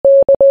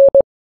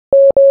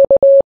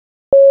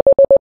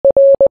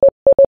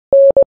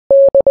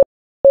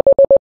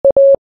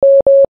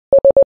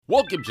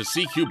Welcome to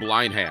CQ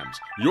Blind Hams,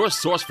 your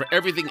source for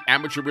everything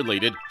amateur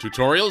related,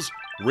 tutorials,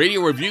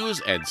 radio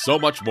reviews, and so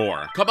much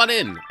more. Come on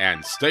in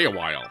and stay a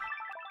while.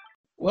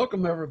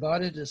 Welcome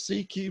everybody to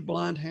CQ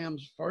Blind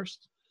Hams'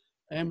 first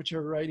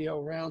amateur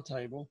radio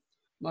roundtable.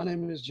 My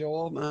name is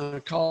Joel. My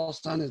call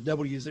sign is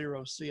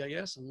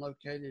W0CAS. I'm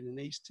located in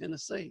East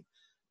Tennessee.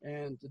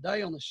 And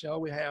today on the show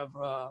we have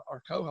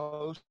our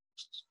co-host,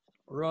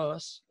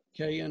 Russ,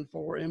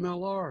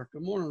 KN4MLR.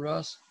 Good morning,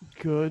 Russ.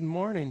 Good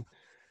morning.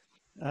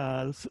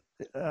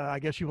 I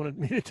guess you wanted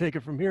me to take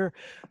it from here.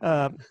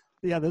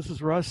 This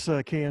is Russ,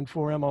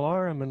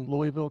 KN4MLR. I'm in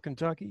Louisville,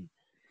 Kentucky.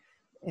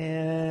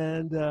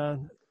 And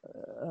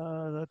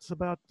that's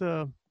about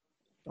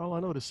all I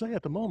know to say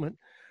at the moment.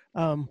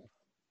 I'm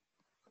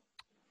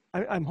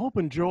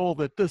hoping, Joel,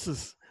 that this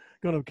is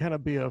going to kind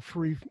of be a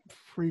free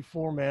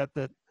format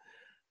that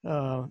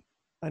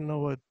I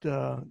know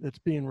it's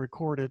being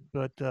recorded,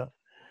 but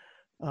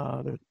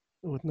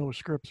with no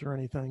scripts or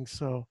anything.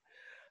 So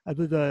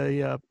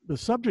the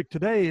subject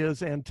today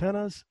is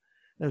antennas,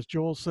 as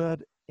Joel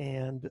said,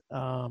 and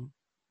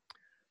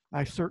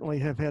I certainly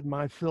have had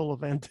my fill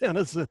of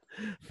antennas that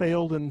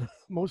failed and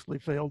mostly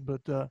failed,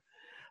 but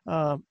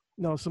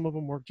no, some of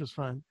them work just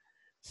fine.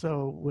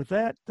 So with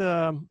that,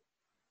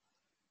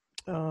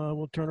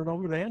 we'll turn it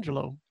over to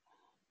Angelo.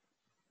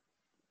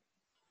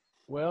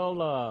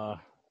 Well,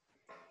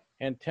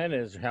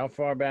 antennas, how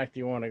far back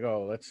do you want to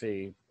go? Let's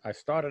see. I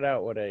started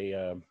out with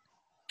a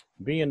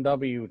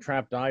B&W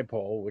trap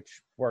dipole,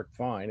 which worked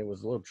fine. It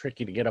was a little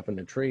tricky to get up in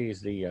the trees.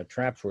 The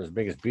traps were as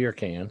big as beer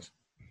cans.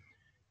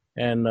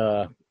 And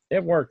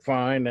it worked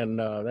fine. And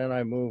then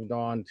I moved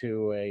on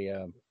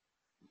to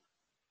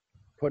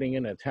putting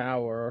in a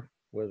tower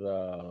with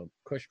a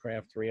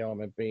Cushcraft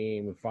 3-element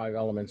beam with 5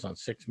 elements on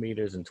 6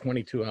 meters and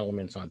 22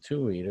 elements on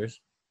 2 meters.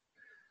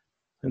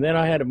 And then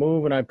I had to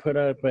move and I put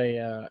up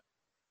a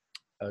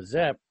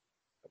ZEP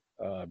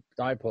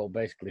dipole,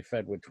 basically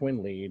fed with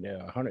twin lead,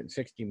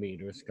 160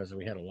 meters, because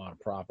we had a lot of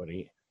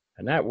property,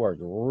 and that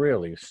worked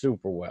really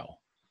super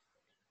well.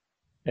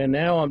 And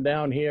now I'm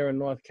down here in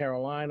North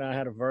Carolina. I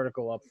had a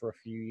vertical up for a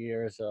few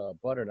years,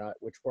 butternut,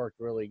 which worked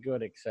really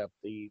good, except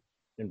the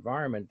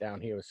environment down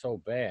here was so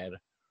bad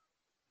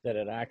that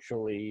it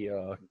actually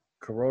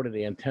corroded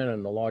the antenna,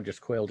 and the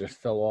largest coil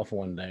just fell off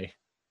one day,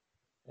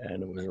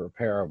 and it was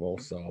repairable.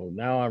 So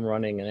now I'm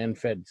running an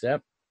end-fed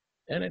ZEP,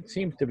 and it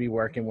seems to be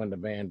working when the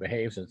band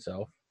behaves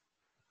itself.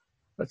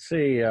 Let's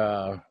see.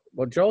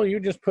 Well, Joel, you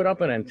just put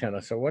up an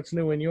antenna, so what's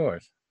new in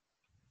yours?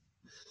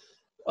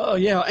 Oh,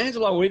 yeah,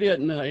 Angelo, we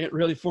didn't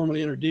really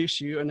formally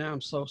introduce you, and now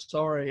I'm so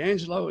sorry.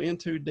 Angelo,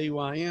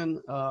 N2DYN,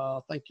 I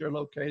think you're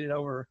located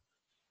over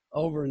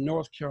in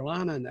North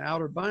Carolina in the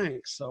Outer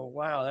Banks. So,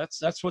 wow,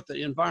 that's what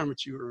the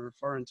environment you were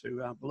referring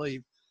to, I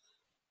believe.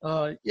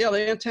 Yeah,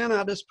 the antenna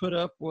I just put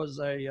up was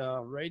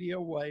a Radio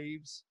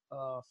Waves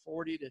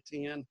 40 to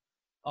 10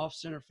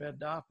 off-center fed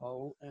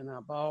dipole, and I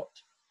bought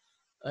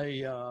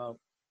a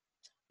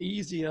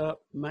Easy Up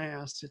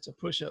mast. It's a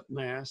push-up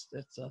mast.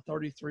 It's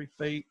 33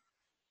 feet.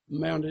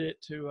 Mounted it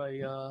to a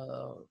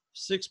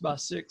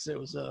 6x6 that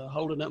was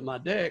holding up my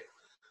deck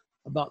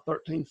about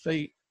 13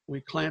 feet.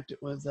 We clamped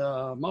it with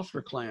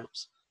muffler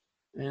clamps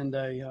and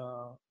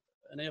an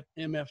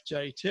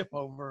MFJ tip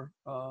over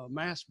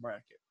mast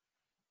bracket.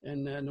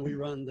 And then we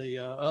run the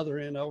other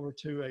end over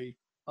to a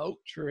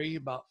oak tree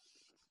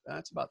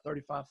that's about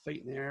 35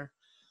 feet in the air.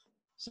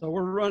 So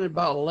we're running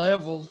about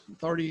level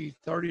 30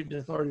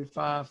 to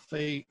 35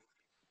 feet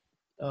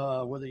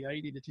with the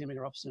 80 to 10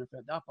 meter off center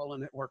fed dipole,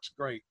 and it works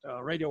great.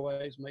 Radio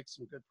Waves makes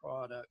some good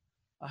product.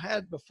 I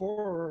had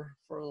before,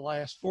 for the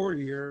last 4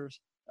 years,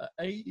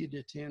 80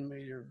 to 10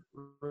 meter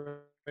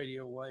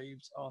Radio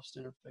Waves off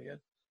center fed,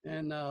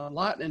 and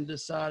Lightning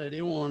decided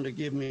it wanted to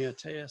give me a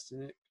test,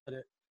 and it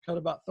cut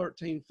about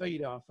 13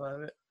 feet off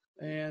of it,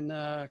 and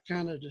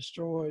kind of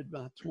destroyed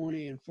my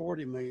 20 and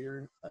 40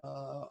 meter.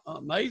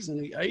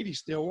 Amazingly, 80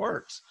 still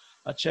works.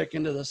 I check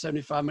into the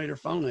 75 meter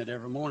phone net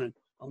every morning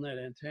on that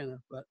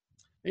antenna. But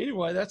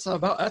anyway, that's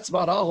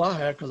about all I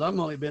have, because I've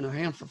only been a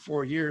ham for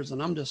 4 years,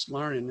 and I'm just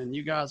learning, and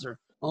you guys are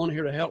on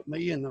here to help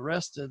me and the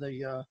rest of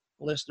the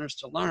listeners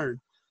to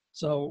learn.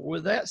 So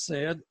with that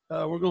said,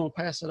 we're going to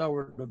pass it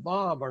over to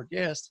Bob, our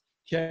guest,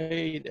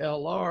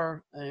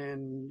 KLR,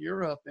 and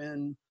you're up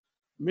in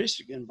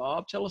Michigan.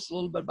 Bob, tell us a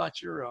little bit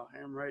about your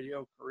ham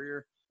radio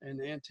career and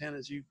the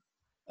antennas you've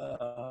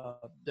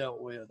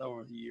dealt with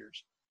over the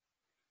years.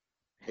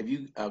 Have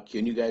you?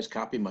 Can you guys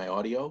copy my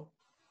audio?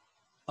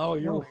 Oh,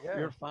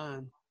 you're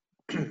fine.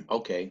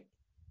 Okay.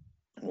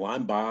 Well,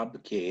 I'm Bob,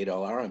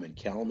 KLR. I'm in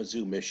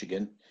Kalamazoo,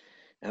 Michigan,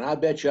 and I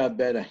bet you I've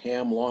been a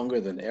ham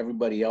longer than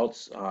everybody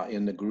else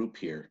in the group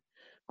here.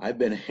 I've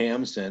been a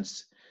ham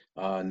since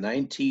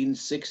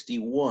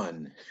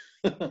 1961.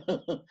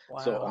 Wow.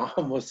 So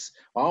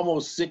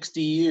almost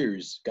 60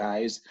 years,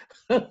 guys.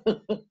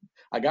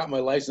 I got my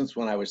license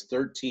when I was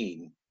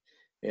 13,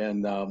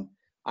 and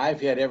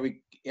I've had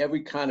every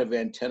kind of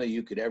antenna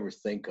you could ever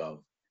think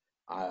of,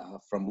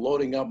 from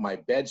loading up my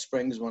bed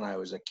springs when I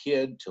was a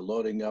kid to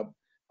loading up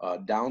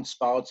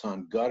downspouts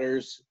on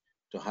gutters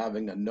to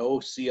having a no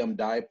CM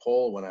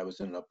dipole when I was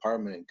in an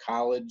apartment in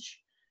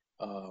college,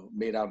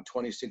 made out of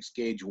 26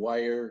 gauge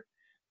wire,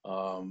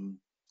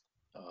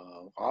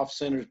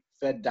 off-center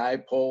fed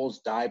dipoles,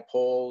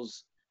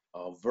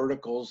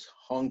 verticals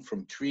hung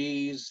from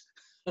trees,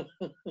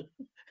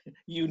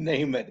 you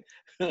name it.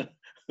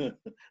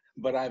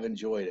 But I've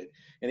enjoyed it.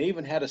 And I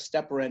even had a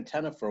stepper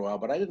antenna for a while,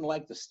 but I didn't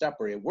like the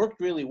stepper. It worked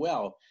really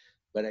well,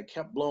 but it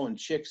kept blowing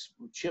chips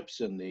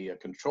in the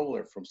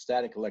controller from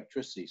static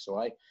electricity. So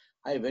I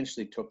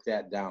eventually took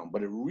that down,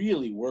 but it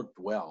really worked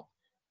well.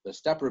 The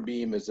stepper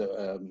beam is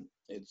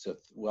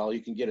well,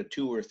 you can get a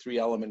 2 or 3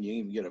 element, you can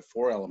even get a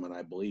 4 element,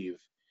 I believe.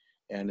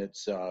 And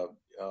it's a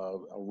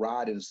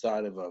rod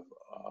inside of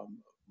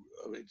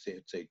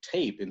it's a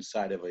tape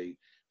inside of a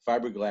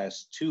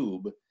fiberglass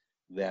tube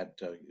that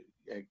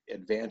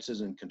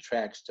advances and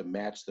contracts to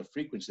match the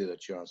frequency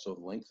that you're on. So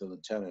the length of the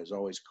antenna is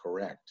always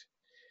correct.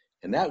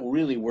 And that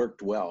really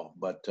worked well.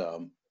 But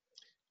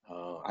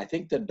I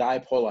think the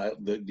dipole,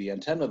 the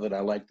antenna that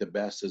I like the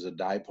best is a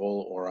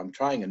dipole, or I'm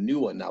trying a new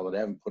one now that I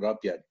haven't put up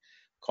yet,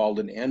 called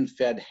an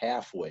end-fed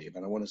half wave.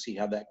 And I want to see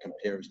how that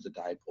compares to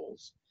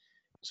dipoles.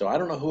 So I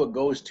don't know who it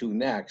goes to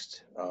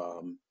next.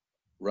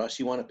 Russ,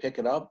 you want to pick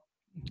it up?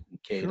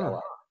 Kate,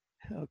 sure.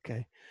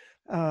 Okay.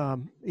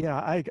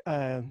 Yeah,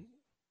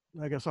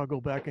 I guess I'll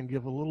go back and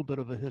give a little bit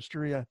of a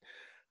history. I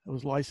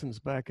was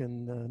licensed back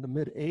in the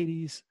mid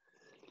 80s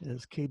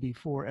as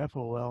KB4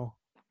 FOL.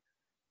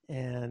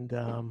 And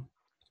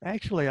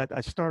actually,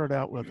 I started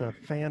out with a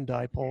fan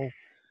dipole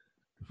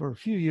for a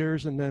few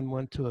years and then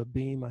went to a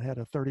beam. I had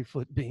a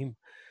 30-foot beam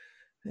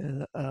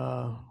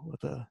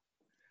with a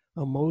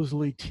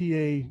Mosley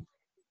TA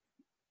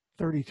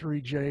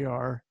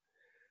 33JR.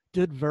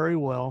 Did very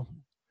well.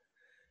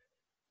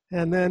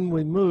 And then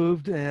we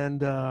moved,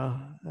 and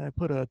I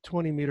put a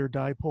 20-meter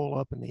dipole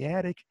up in the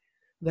attic.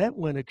 That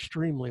went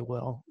extremely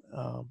well.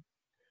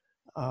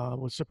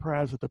 Was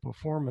surprised at the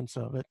performance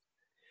of it.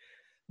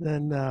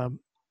 Then,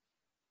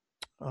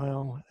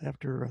 well,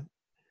 after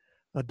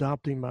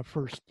adopting my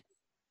first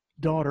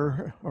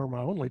daughter, or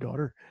my only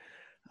daughter,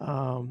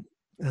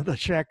 the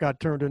shack got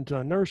turned into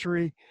a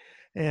nursery.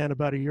 And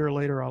about a year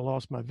later, I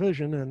lost my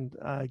vision, and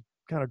I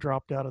kind of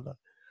dropped out of the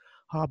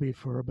hobby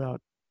for about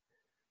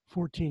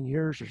 14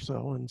 years or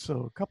so. And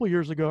so a couple of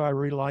years ago, I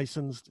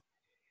relicensed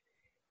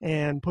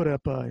and put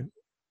up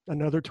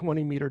another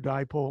 20-meter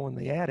dipole in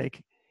the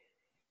attic.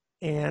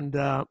 And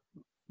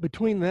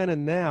between then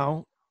and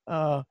now,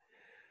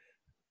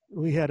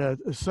 we had a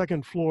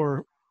second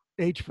floor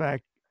HVAC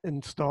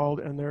installed,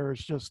 and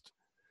there's just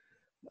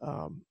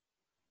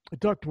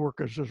duct work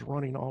is just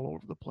running all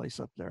over the place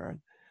up there. And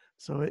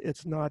so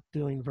it's not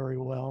doing very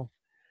well.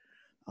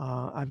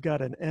 I've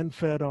got an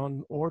end-fed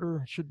on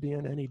order, should be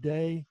in any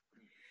day.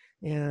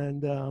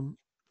 And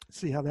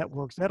see how that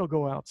works. That'll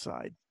go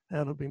outside.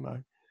 That'll be my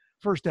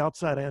first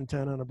outside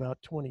antenna in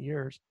about 20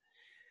 years.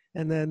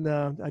 And then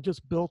I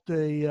just built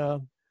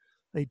a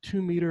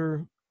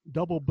 2-meter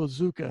double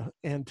bazooka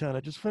antenna.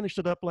 Just finished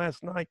it up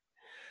last night.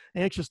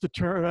 Anxious to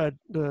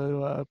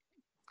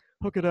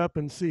hook it up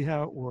and see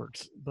how it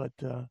works. But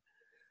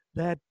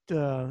that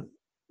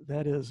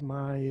is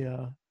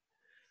my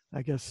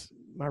I guess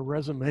my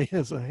resume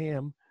as a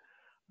ham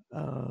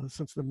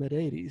since the mid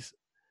 80s.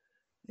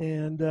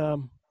 And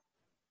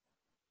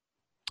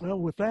well,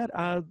 with that,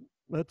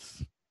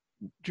 let's,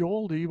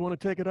 Joel, do you want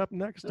to take it up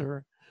next,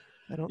 or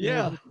I don't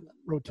know what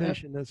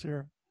rotation is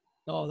here.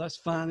 Oh, that's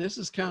fine. This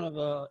is kind of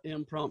a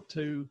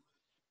impromptu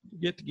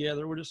get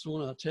together. We just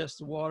want to test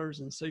the waters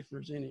and see if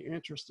there's any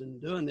interest in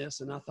doing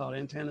this. And I thought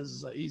antennas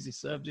is an easy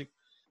subject.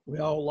 We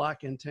all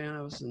like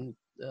antennas and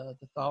the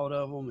thought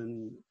of them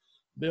and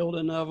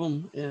building of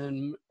them.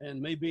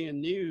 And me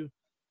being new,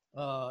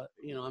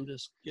 you know, I'm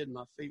just getting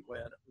my feet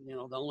wet. You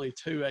know, the only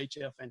 2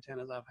 HF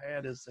antennas I've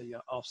had is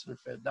the off-center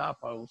fed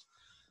dipoles.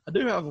 I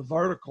do have a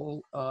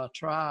vertical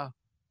tri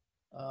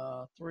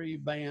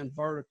 3-band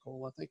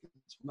vertical. I think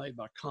it's made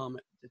by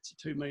Comet. It's a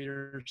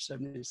 2-meter,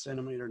 70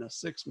 centimeter, and a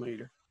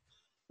 6-meter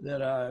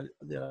that I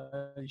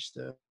used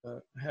to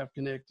have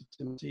connected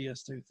to my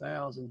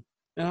TS2000.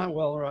 And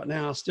right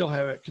now I still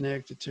have it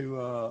connected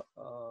to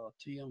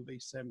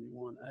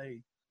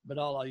TMV71A. But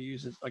all I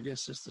use is, I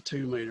guess, it's the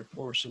 2-meter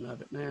portion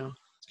of it now.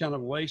 It's kind of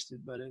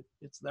wasted, but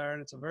it's there,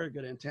 and it's a very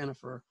good antenna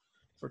for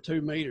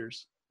 2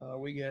 meters.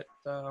 We get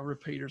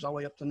repeaters all the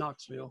way up to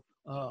Knoxville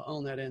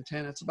on that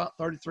antenna. It's about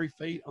 33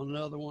 feet on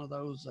another one of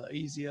those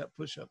easy up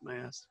push-up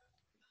masts.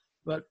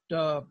 But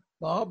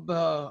Bob,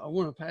 I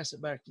want to pass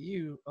it back to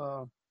you.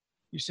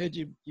 You said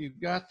you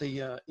got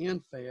the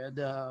end-fed.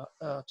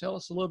 Tell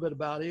us a little bit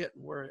about it,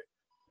 and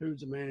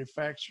who's the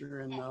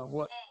manufacturer, and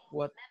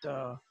what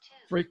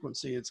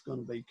frequency it's going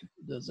to be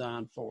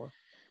designed for.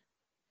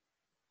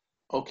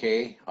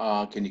 Okay,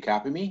 can you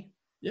copy me?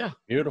 Yeah.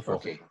 Beautiful.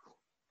 Okay.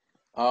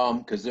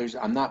 Because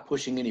I'm not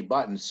pushing any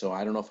buttons, so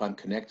I don't know if I'm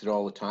connected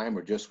all the time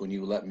or just when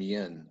you let me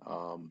in.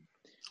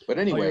 But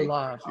anyway,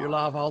 you're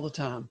live all the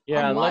time.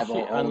 Yeah,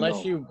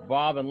 unless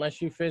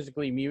you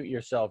physically mute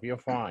yourself, you're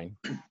fine.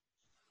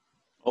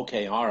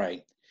 Okay, all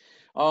right.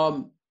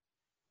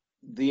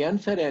 The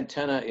end-fed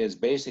antenna is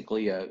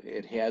basically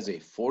it has a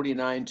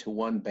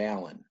 49-to-1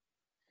 balun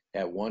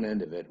at one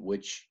end of it,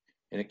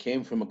 and it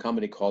came from a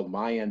company called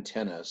My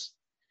Antennas.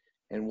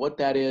 And what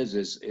that is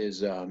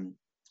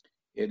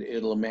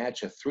it'll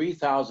match a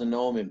 3,000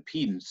 ohm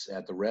impedance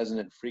at the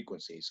resonant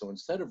frequency. So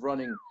instead of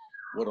running,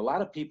 what a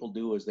lot of people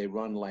do is they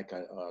run like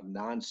a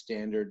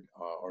non-standard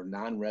or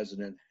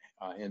non-resonant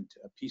and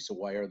a piece of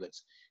wire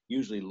that's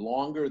usually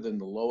longer than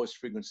the lowest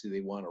frequency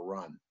they want to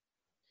run.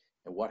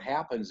 And what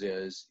happens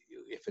is,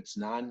 if it's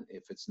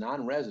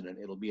non-resonant,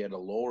 it'll be at a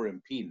lower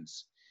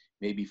impedance,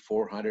 maybe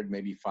 400,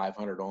 maybe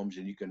 500 ohms,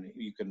 and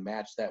you can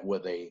match that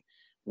with a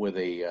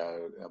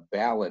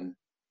balun,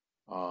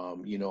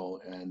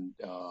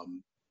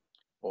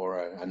 or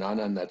an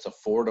unknown that's a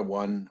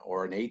 4-to-1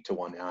 or an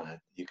 8-to-1 on it.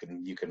 You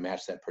can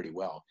match that pretty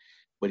well.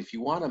 But if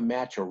you want to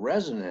match a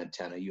resonant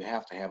antenna, you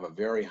have to have a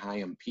very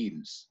high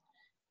impedance.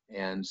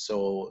 And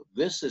so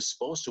this is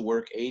supposed to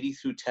work 80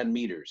 through 10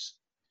 meters.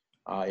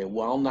 It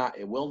will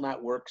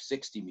not work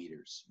 60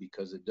 meters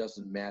because it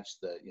doesn't match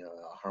the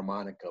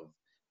harmonic of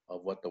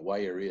what the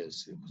wire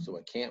is. So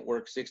it can't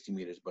work 60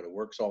 meters, but it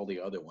works all the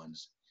other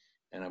ones.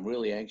 And I'm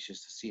really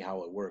anxious to see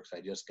how it works.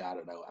 I just got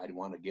it out. I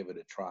want to give it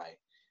a try.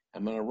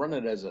 I'm going to run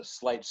it as a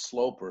slight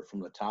sloper from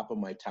the top of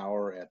my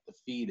tower at the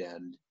feed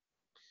end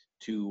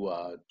to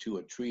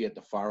a tree at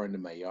the far end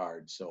of my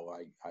yard. So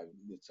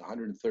it's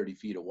 130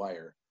 feet of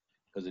wire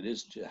because it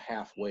is a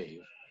half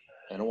wave.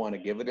 I don't want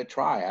to give it a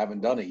try. I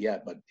haven't done it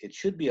yet, but it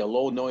should be a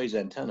low noise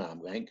antenna.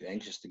 I'm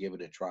anxious to give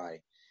it a try.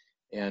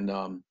 And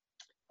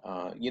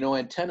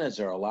antennas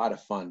are a lot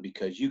of fun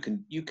because you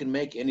can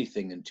make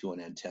anything into an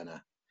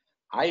antenna.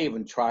 I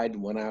even tried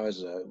when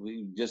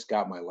we just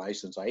got my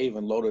license. I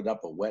even loaded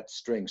up a wet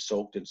string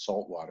soaked in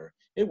salt water.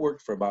 It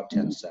worked for about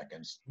 10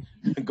 seconds.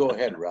 Go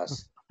ahead,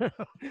 Russ.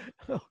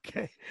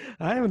 Okay,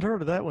 I haven't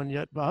heard of that one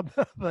yet, Bob.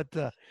 But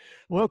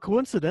well,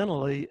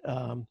 coincidentally,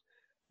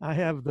 I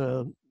have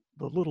the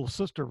little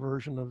sister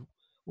version of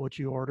what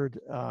you ordered,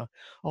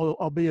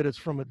 albeit it's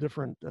from a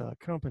different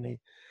company.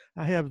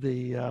 I have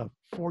the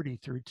 40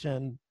 through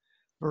 10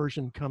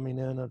 version coming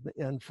in of the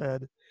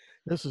end-fed.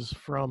 This is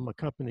from a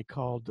company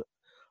called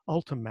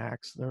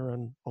Ultimax. They're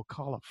in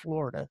Ocala,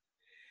 Florida,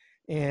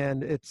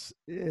 and it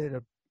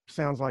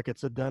sounds like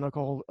it's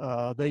identical.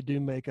 They do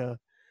make an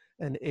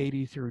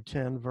 80 through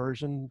 10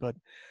 version, but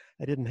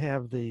I didn't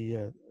have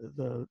the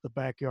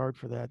backyard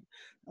for that.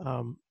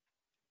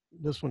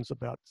 This one's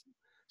about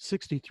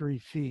 63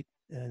 feet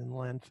in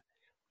length.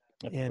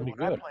 That's and pretty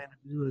what good. I plan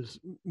to do is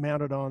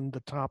mount it on the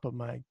top of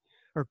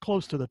or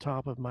close to the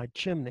top of my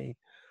chimney,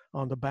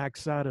 on the back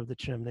side of the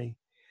chimney,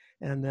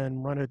 and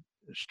then run it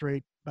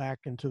straight back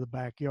into the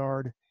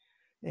backyard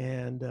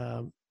and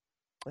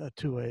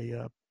to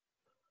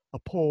a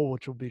pole,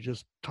 which will be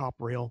just top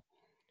rail,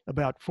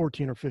 about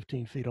 14 or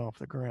 15 feet off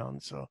the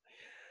ground. So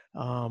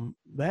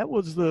that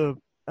was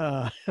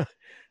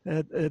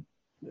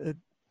it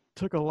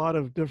took a lot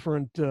of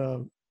different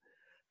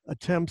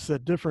attempts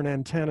at different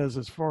antennas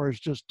as far as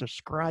just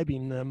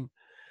describing them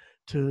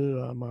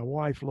to my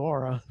wife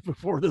Laura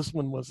before this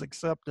one was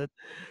accepted.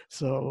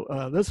 So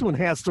this one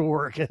has to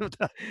work. If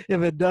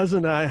it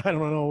doesn't, I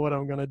don't know what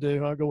I'm going to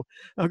do.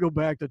 I'll go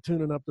back to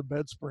tuning up the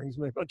bed springs.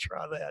 Maybe I'll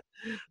try that.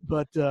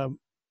 But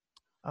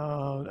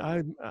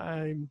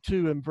I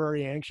too am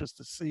very anxious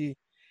to see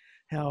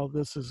how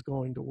this is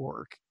going to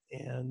work.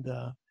 And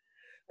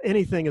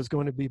anything is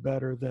going to be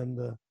better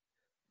than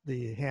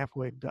the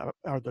half-wave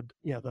or the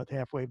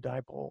half-wave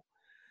dipole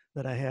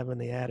that I have in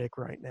the attic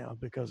right now,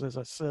 because as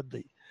I said,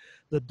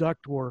 the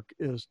duct work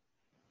is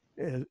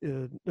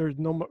there's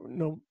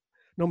no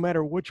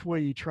matter which way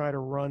you try to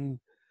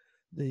run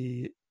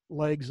the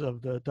legs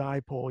of the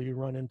dipole, you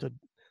run into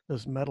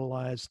this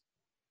metallized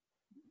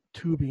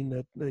tubing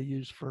that they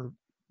use for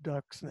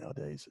ducts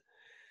nowadays.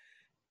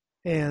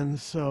 And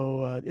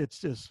so it's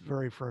just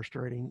very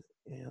frustrating.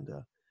 And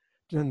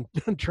then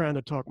trying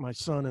to talk my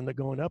son into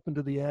going up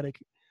into the attic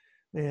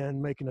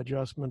and making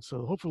adjustments.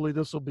 So hopefully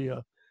this will be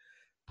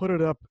put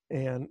it up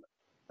and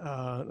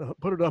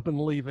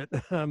leave it.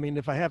 I mean,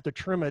 if I have to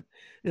trim it,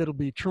 it'll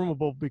be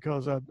trimmable,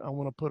 because I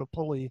want to put a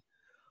pulley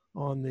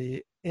on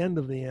the end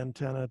of the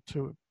antenna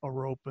to a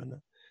rope, and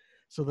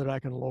so that I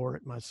can lower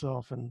it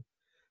myself and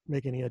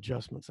make any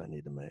adjustments I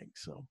need to make.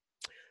 So,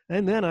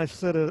 and then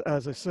as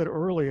I said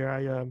earlier,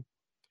 I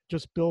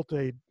just built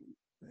a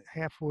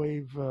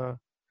half-wave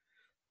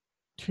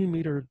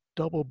 2-meter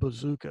double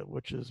bazooka,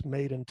 which is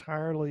made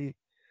entirely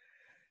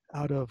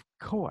out of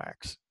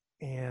coax.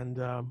 And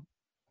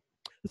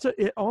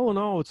all in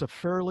all, it's a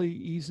fairly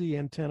easy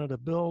antenna to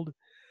build.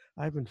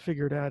 I haven't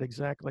figured out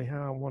exactly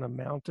how I want to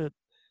mount it.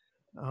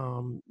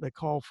 They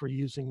call for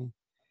using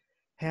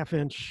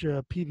 1/2-inch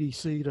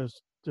PVC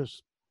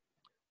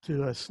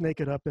to snake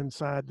it up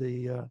inside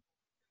the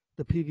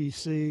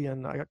PVC,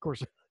 and I, of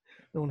course,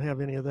 don't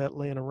have any of that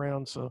laying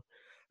around. So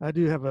I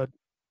do have a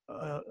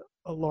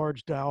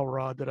large dowel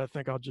rod that I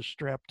think I'll just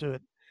strap to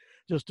it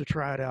just to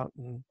try it out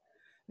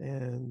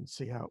and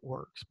see how it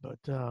works. But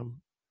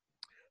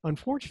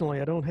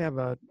unfortunately, I don't have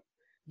a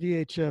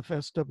VHF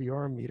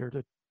SWR meter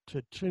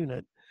to tune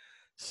it.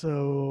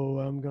 So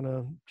I'm going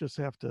to just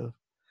have to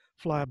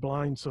fly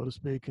blind, so to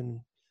speak, and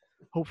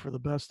hope for the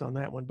best on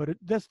that one. But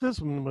this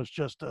one was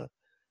just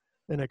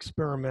an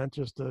experiment,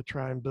 just to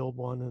try and build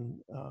one.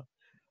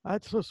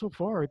 And so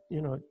far, it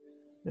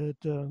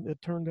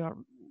turned out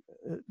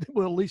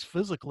well, at least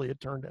physically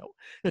it turned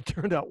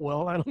out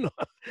well. I don't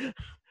know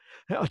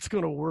how it's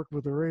going to work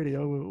with the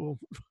radio.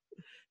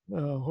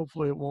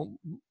 Hopefully it won't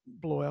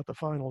blow out the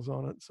finals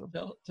on it. So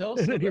tell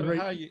us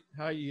about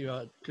how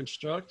you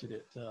constructed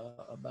it,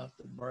 about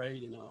the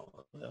braid and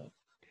all. I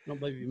don't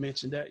believe you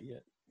mentioned that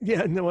yet.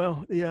 Yeah, no,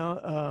 well, yeah.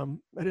 I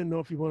didn't know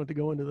if you wanted to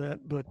go into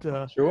that,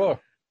 but Sure.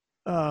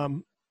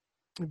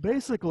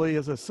 Basically,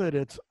 as I said,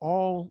 it's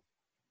all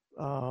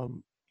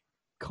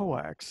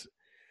coax,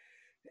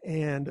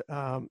 and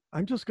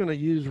I'm just going to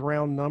use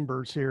round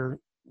numbers here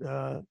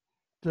to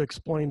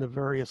explain the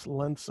various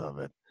lengths of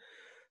it.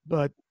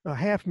 But a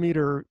 0.5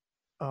 meter,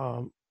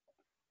 2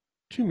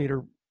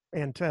 meter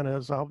antenna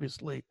is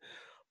obviously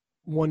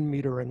 1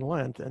 meter in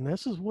length, and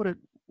this is what it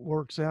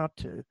works out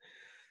to.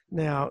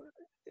 Now,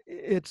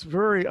 it's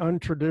very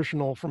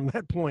untraditional from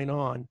that point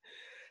on,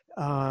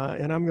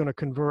 and I'm going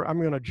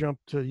to jump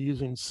to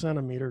using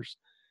centimeters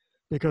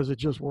because it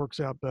just works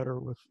out better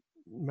with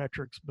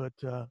metrics. But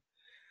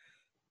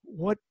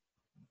what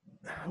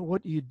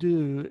you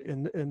do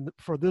in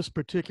for this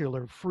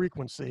particular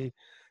frequency,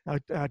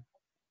 I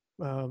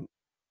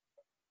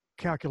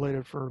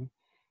calculated for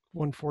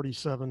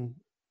 147,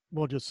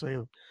 we'll just say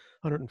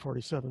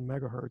 147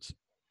 megahertz,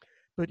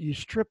 but you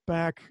strip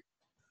back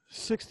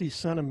 60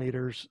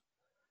 centimeters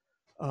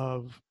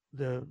of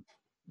the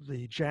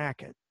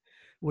jacket,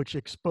 which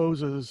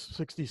exposes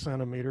 60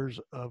 centimeters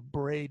of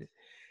braid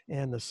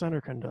and the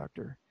center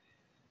conductor.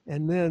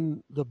 And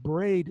then the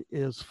braid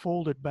is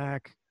folded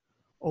back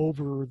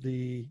over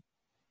the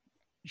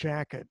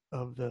jacket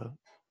of the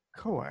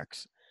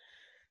coax.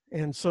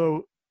 And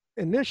so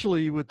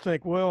initially you would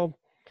think, well,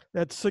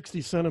 that's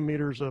 60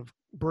 centimeters of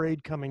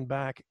braid coming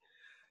back,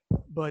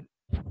 but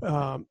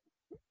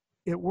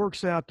it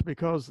works out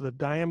because the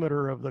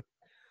diameter of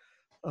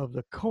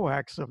the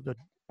coax of the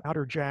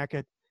outer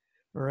jacket,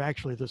 or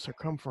actually the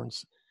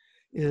circumference,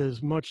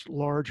 is much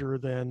larger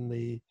than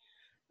the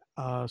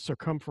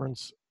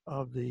circumference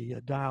of the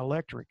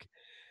dielectric.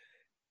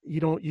 You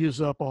don't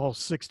use up all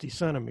 60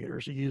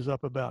 centimeters. You use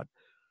up about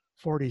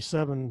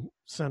 47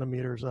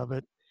 centimeters of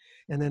it,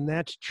 and then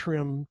that's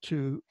trimmed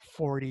to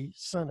 40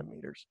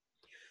 centimeters.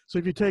 So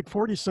if you take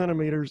 40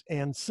 centimeters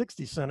and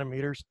 60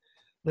 centimeters,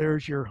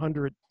 there's your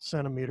 100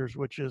 centimeters,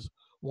 which is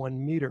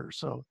 1 meter.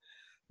 So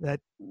that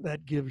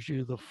gives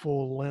you the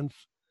full length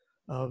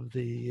of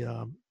the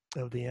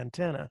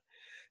antenna.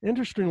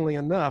 Interestingly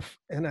enough,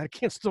 and I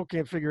still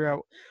can't figure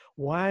out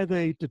why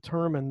they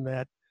determined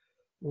that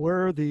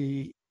where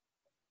the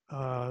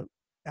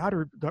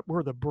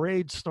where the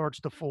braid starts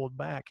to fold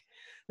back,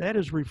 that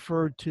is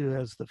referred to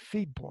as the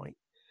feed point.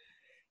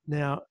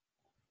 Now,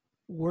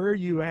 where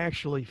you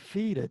actually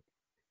feed it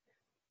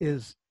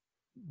is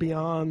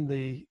beyond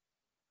the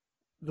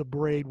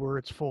braid where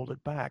it's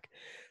folded back.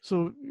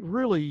 So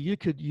really, you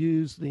could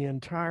use the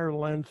entire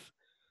length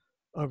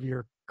of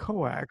your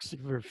coax,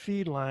 your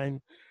feed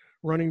line,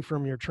 running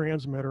from your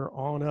transmitter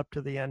on up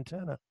to the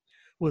antenna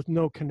with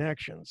no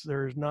connections.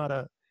 There's not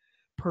a,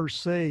 per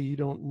se, you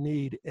don't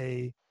need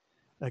a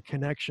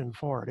connection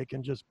for it. It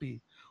can just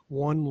be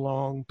one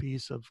long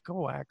piece of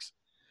coax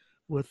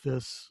with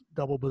this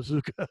double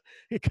bazooka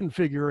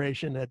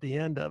configuration at the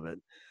end of it.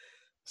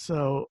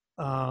 So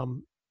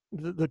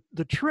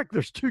the trick,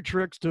 there's two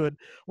tricks to it.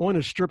 One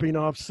is stripping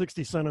off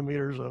 60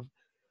 centimeters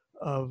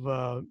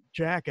of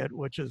jacket,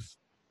 which is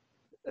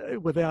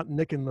without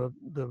nicking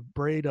the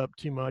braid up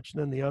too much.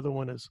 And then the other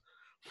one is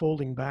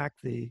folding back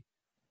the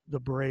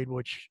braid,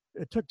 which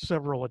it took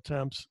several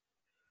attempts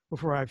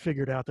before I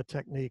figured out the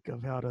technique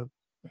of how to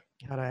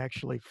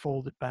actually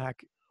fold it back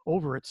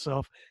over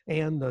itself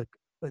and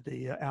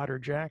the outer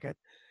jacket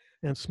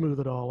and smooth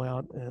it all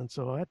out. And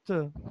so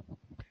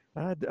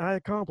I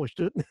accomplished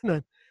it.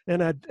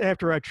 And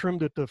after I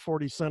trimmed it to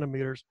 40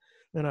 centimeters,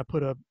 then I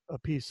put a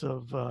piece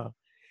of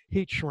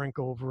heat shrink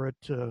over it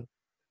to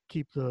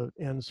keep the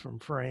ends from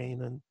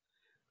fraying and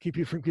keep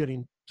you from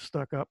getting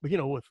stuck up. You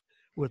know,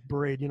 with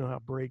braid, you know how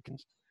braid can.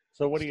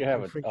 So what do you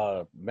have,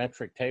 a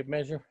metric tape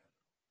measure?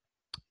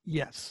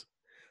 Yes.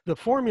 The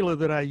formula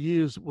that I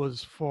used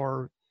was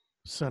for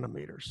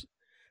centimeters.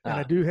 And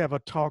I do have a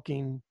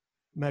talking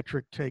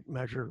metric tape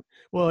measure.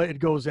 Well, it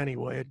goes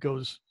anyway. It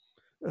goes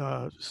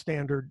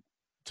standard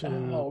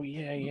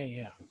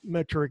to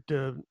metric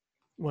to,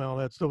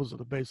 well, those are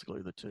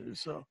basically the two.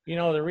 So, you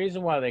know, the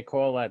reason why they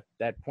call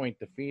that point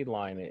the feed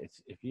line,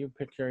 it's if you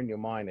picture in your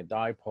mind a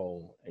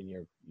dipole and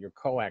your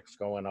coax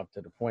going up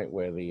to the point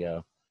where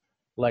the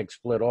leg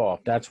split off,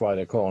 that's why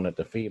they're calling it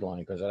the feed line,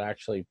 because it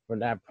actually, from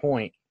that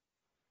point,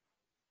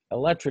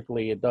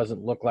 electrically, it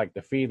doesn't look like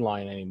the feed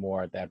line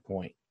anymore at that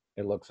point.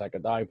 It looks like a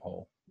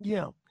dipole.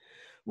 Yeah.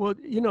 Well,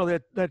 you know,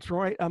 that's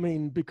right. I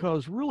mean,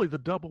 because really the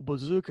double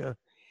bazooka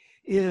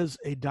is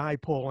a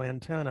dipole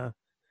antenna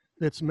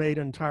that's made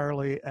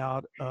entirely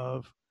out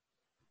of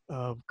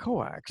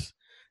coax,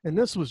 and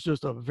this was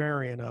just a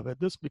variant of it.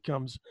 This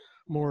becomes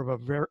more of a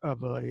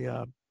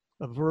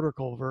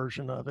vertical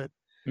version of it.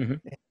 Mm-hmm.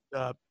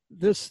 And,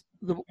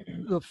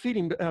 the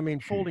feeding, I mean,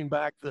 folding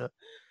back the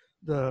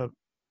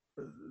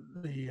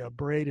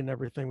braid and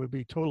everything would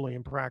be totally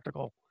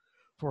impractical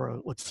for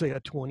let's say a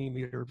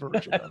 20-meter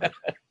version of it.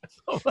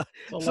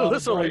 So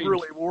this only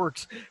really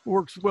works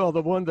well.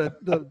 The one that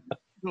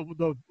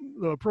the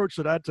approach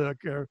that I took,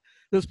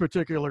 this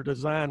particular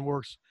design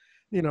works,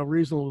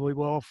 reasonably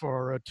well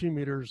for 2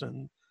 meters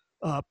and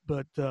up.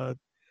 But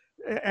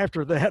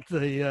after that,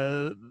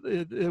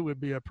 it would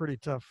be a pretty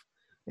tough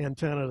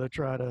antenna to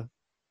try to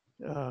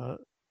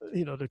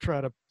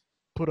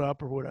put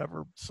up or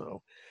whatever.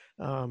 So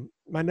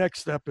my next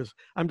step is,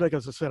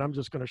 as I said, I'm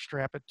just going to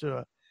strap it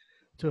to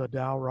a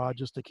dowel rod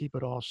just to keep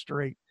it all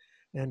straight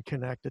and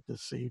connect it to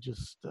see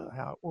just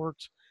how it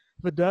works.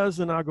 If it does,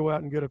 then I'll go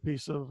out and get a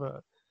piece of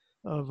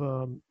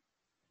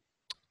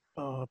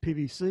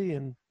PVC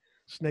and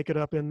snake it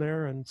up in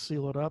there and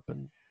seal it up.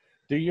 And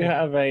do you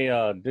have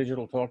a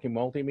digital talking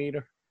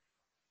multimeter?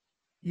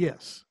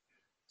 Yes.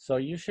 So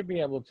you should be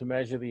able to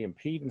measure the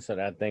impedance of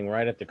that thing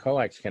right at the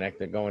coax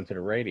connector going to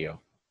the radio.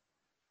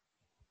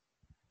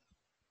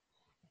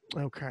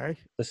 Okay.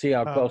 To see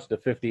how close to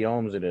 50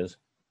 ohms it is.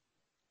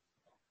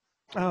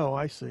 Oh,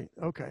 I see.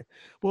 Okay.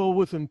 Well,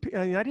 I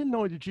didn't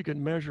know that you could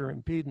measure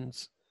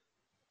impedance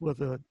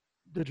with a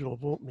digital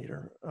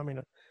voltmeter. I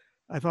mean,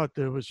 I thought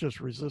there was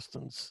just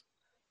resistance.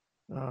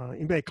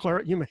 You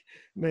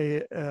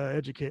may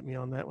educate me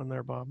on that one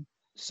there, Bob.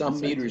 Some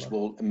meters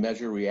will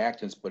measure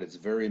reactance, but it's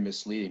very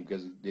misleading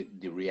because the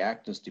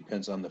reactance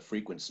depends on the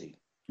frequency.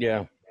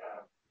 Yeah.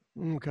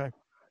 Okay.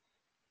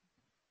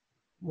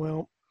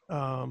 Well,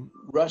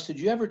 Russ, did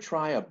you ever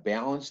try a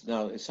balanced?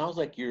 Now it sounds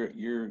like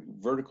your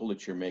vertical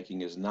that you're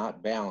making is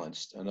not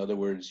balanced. In other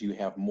words, you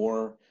have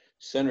more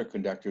center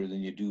conductor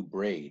than you do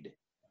braid.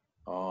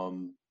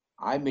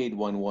 I made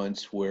one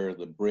once where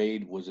the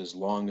braid was as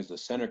long as the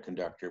center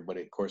conductor, but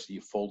of course you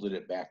folded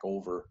it back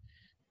over.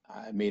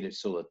 I made it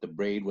so that the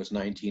braid was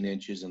 19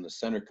 inches and the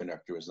center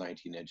conductor was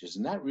 19 inches,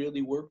 and that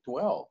really worked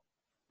well.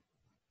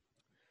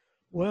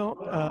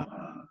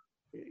 Well,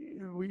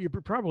 you're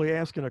probably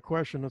asking a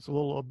question that's a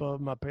little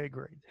above my pay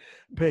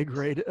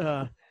grade.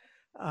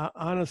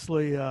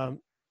 Honestly, I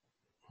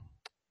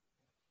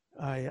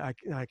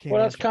can't.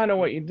 Well, that's kind of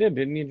what you did,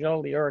 didn't you,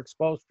 Joe? Your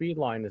exposed feed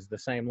line is the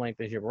same length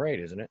as your braid,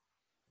 isn't it?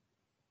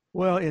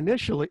 Well,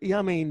 initially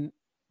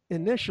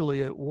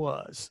it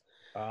was.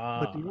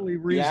 But the only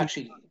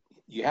reason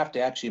you have to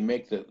actually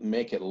make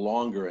it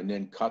longer and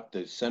then cut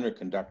the center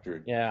conductor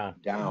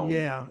down.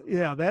 Yeah,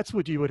 that's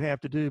what you would have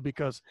to do,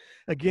 because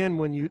again,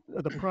 when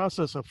the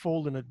process of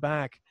folding it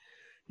back,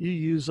 you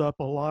use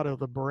up a lot of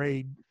the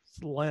braid's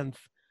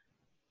length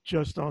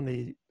just on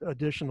the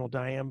additional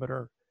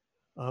diameter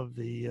of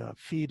the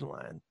feed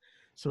line.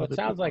 So it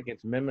sounds like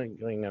it's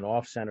mimicking an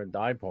off-center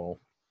dipole.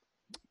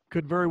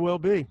 Could very well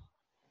be.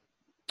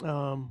 They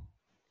work.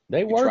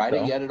 You tried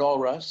it yet at all,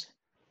 Russ?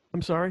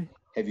 I'm sorry?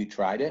 Have you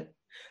tried it?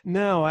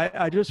 No,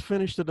 I just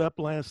finished it up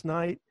last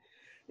night,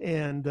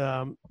 and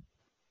I've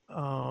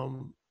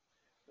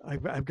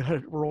got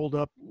it rolled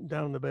up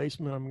down in the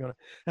basement.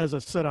 As I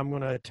said, I'm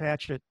gonna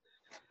attach it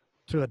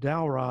to a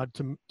dowel rod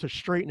to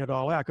straighten it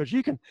all out, because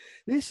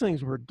these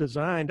things were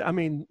designed. I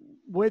mean,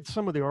 with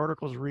some of the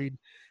articles read,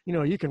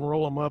 you can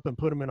roll them up and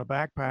put them in a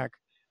backpack,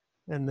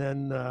 and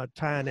then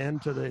tie an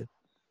end to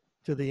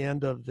the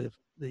end of the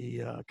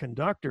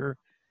conductor.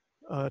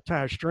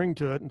 Tie a string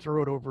to it and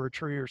throw it over a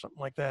tree or something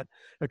like that,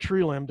 a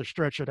tree limb, to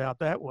stretch it out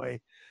that way.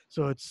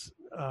 So it's,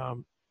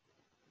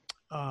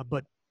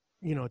 but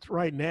it's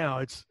right now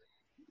it's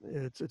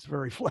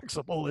very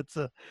flexible. It's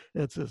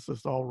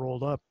just all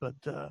rolled up. But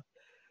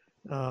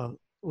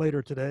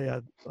later today,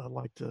 I'd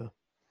like to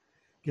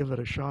give it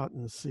a shot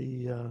and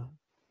see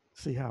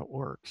how it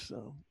works.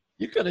 So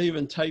you could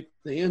even tape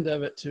the end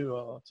of it to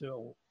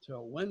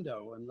a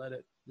window and let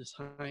it just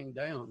hang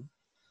down.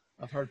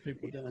 I've heard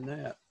people doing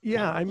that.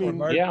 Yeah, I mean,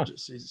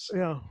 emergencies.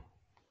 Yeah.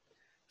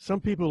 Some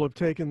people have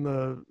taken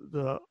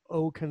the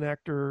O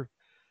connector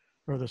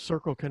or the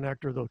circle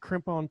connector, the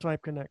crimp-on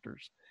type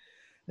connectors,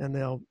 and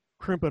they'll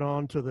crimp it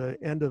on to the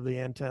end of the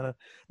antenna,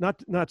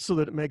 not so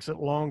that it makes it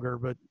longer,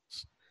 but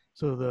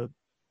so the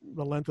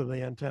length of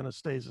the antenna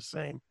stays the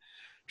same.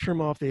 Trim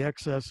off the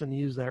excess and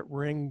use that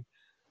ring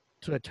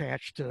to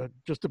attach to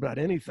just about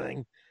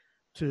anything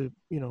to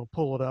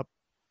pull it up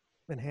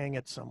and hang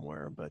it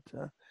somewhere. But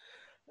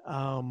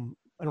I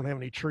don't have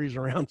any trees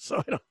around, so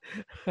I don't.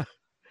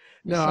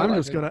 No, I'm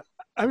just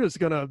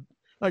gonna,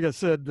 like I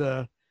said.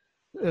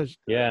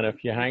 Yeah, and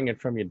if you hang it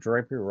from your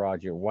drapery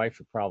rod, your wife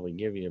would probably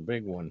give you a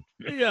big one.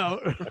 Yeah.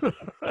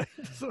 Right.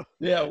 So,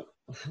 yeah.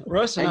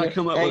 Russ and I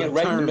come up with a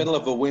right term. In the middle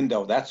of a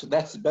window. That's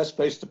the best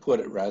place to put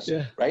it, Russ.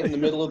 Yeah. Right in the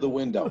middle of the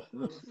window.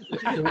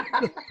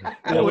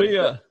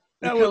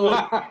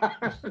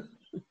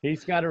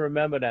 He's got to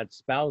remember that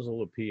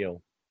spousal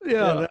appeal.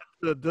 Yeah.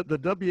 The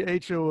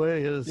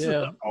WHOA is.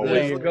 Yeah.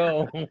 There you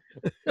go.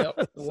 Yep.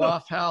 The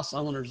Wife House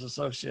Owners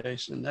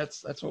Association.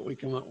 That's what we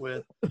come up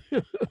with.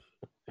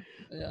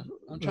 Yeah,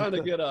 I'm trying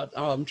to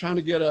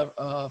get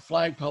a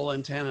flagpole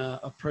antenna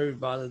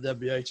approved by the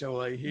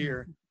WHOA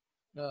here,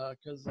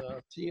 because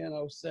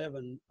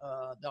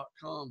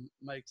TN07.com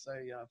makes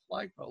a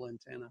flagpole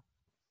antenna,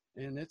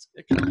 and it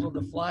comes with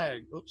a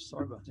flag. Oops,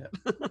 sorry about that.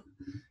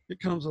 It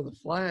comes with a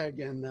flag,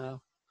 and I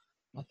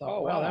thought,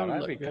 Oh, wow,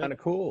 that'd be kind of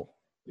cool.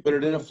 Put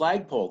it in a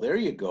flagpole. There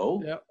you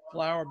go. Yep,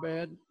 flower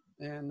bed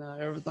and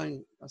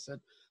everything.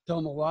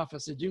 Told my wife, I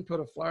said, you can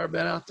put a flower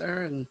bed out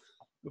there, and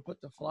we'll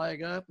put the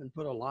flag up and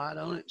put a light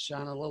on it,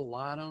 shine a little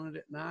light on it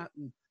at night,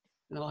 and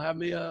I'll have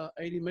me a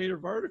 80-meter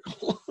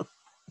vertical.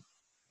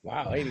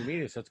 Wow, 80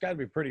 meters. So it's got to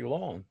be pretty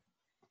long.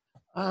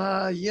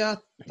 Yeah,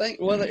 I think.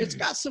 Well, it's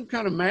got some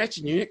kind of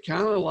matching unit,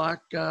 kind of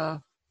like,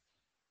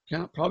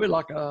 probably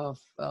like a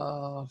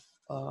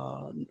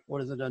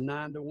what is it, a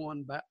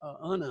 9-to-1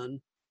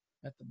 unun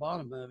at the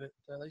bottom of it.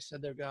 They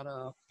said they've got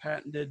a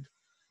patented.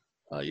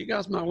 You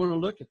guys might want to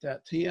look at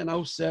that,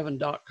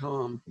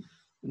 TN07.com.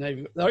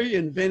 And they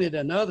invented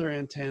another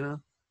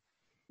antenna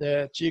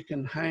that you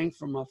can hang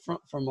from a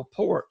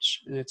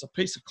porch, and it's a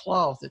piece of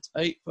cloth. It's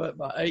 8 foot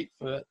by 8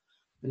 foot,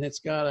 and it's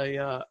got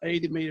a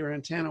 80-meter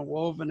antenna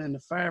woven in the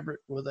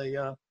fabric with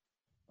a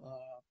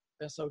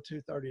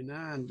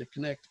SO239 to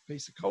connect a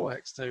piece of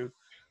coax to.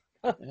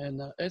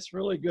 And it's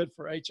really good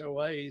for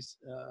HOAs,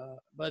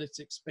 but it's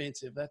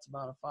expensive. That's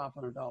about a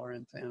 $500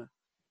 antenna.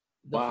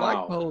 The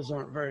flagpoles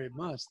aren't very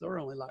much. They're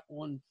only like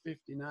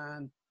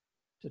 $159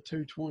 to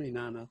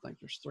 $229. I think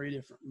there's 3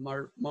 different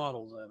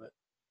models of it,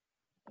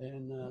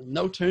 and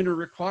no tuner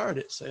required,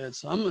 it said.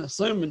 So I'm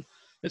assuming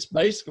it's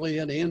basically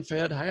an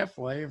end-fed half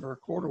wave or a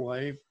quarter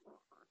wave.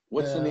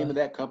 What's the name of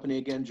that company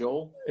again,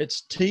 Joel?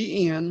 It's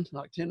TN,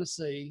 like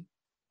Tennessee,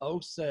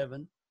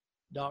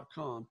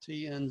 07.com.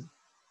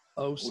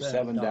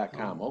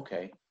 TN07.com.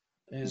 Okay.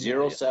 And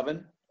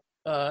 07?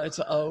 It's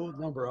a O,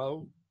 number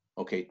O.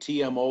 Okay,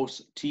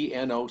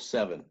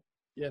 TN07.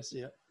 Yes,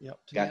 yep.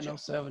 Gotcha.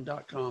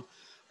 TN07.com.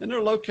 And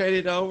they're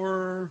located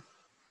over,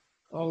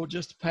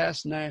 just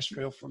past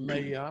Nashville from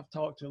me. I've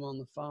talked to them on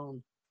the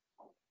phone.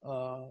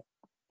 I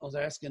was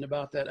asking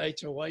about that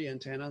HOA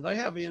antenna. They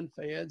have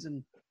end-feds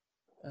and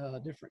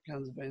different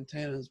kinds of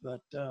antennas,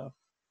 but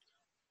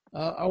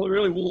I would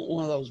really want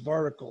one of those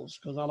verticals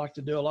because I like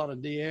to do a lot of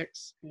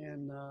DX,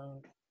 and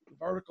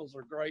verticals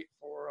are great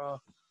for a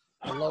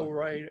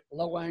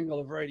low angle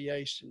of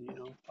radiation,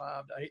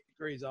 5 to 8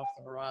 degrees off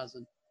the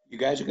horizon. You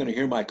guys are going to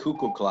hear my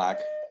cuckoo clock.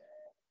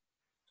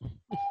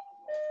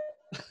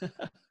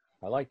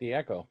 I like the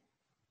echo.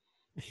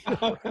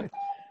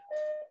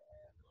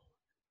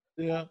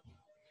 Yeah.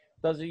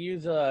 Does it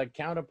use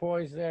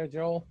counterpoise there,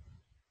 Joel?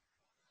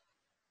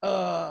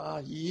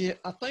 Yeah,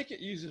 I think it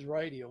uses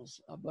radials,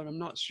 but I'm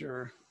not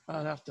sure.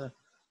 I'd have to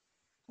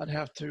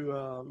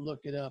look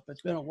it up.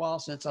 It's been a while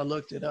since I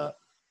looked it up.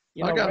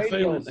 I got a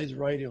feeling these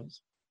radials.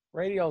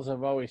 Radials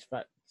have always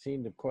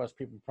seemed to cause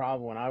people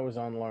problem. When I was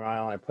on Long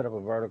Island, I put up a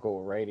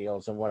vertical with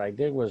radials, and what I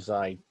did was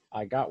I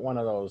got one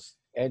of those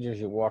edges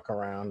you walk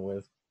around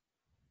with,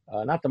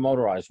 not the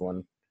motorized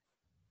one,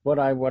 but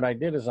what I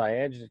did is I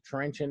edged a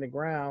trench in the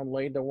ground,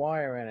 laid the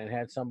wire in, and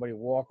had somebody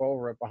walk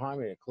over it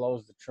behind me to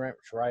close the trench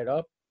right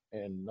up,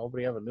 and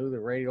nobody ever knew the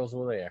radials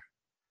were there.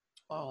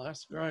 Oh,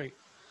 that's great.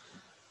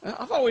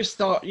 I've always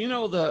thought,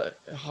 the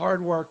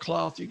hardware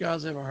cloth. You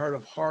guys ever heard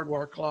of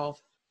hardware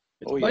cloth?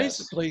 It's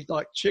basically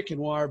like chicken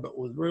wire, but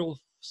with real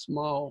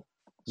small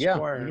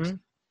squares. Mm-hmm.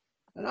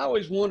 And I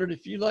always wondered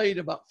if you laid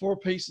about 4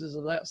 pieces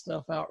of that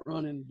stuff out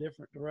running in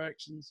different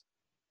directions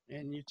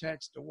and you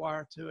attached a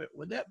wire to it,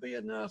 would that be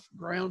enough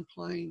ground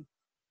plane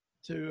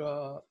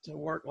to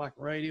work like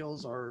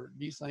radials? Or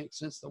do you think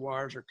since the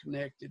wires are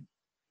connected,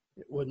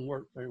 it wouldn't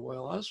work very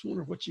well? I just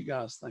wonder what you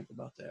guys think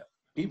about that.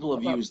 People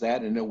have used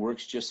that and it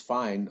works just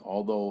fine,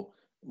 although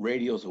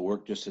radials will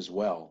work just as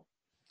well.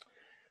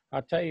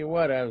 I'll tell you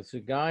what, I was a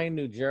guy in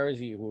New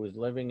Jersey who was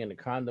living in a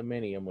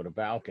condominium with a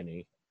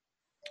balcony,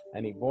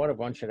 and he bought a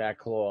bunch of that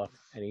cloth,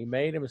 and he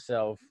made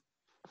himself,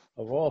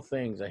 of all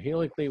things, a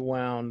helically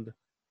wound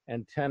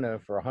antenna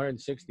for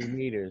 160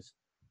 meters,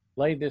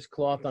 laid this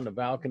cloth on the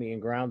balcony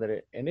and grounded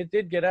it, and it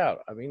did get out.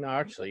 I mean,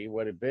 actually,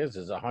 what it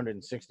is a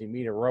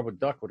 160-meter rubber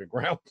duck with a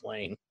ground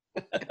plane.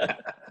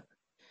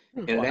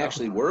 And it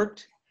actually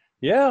worked?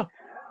 Yeah.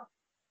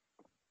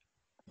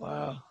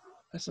 Wow.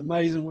 That's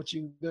amazing what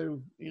you can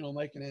do,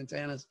 making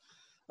antennas.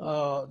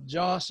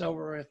 Josh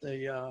over at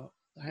the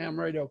ham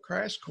radio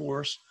crash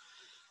course,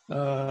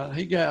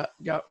 he got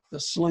the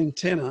sling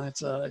tenna.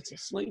 It's a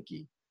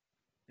slinky,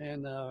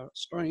 and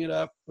string it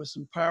up with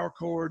some power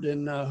cord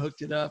and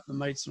hooked it up and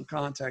made some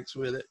contacts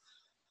with it.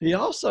 He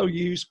also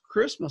used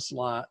Christmas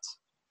lights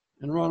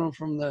and run them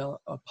from a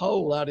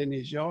pole out in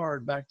his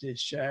yard back to his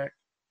shack.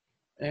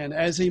 And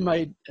as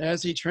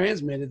he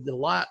transmitted, the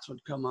lights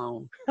would come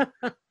on,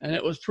 and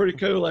it was pretty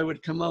cool. They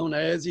would come on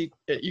you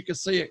could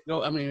see it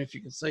go. I mean, if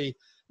you could see,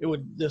 it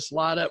would just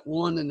light up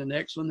one and the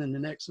next one and the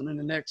next one and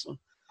the next one.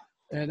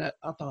 And I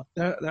thought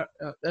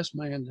this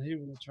man, he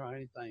would try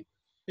anything.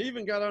 He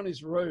even got on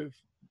his roof,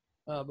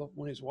 but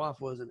when his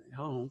wife wasn't at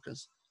home,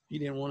 because he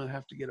didn't want to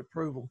have to get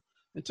approval,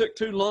 and took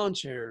 2 lawn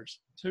chairs,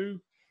 two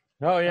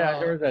Oh yeah, I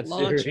heard that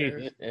launchers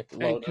series.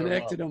 and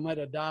connected them at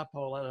a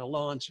dipole at a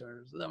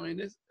launcher. I mean,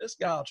 this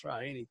guy will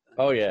try anything.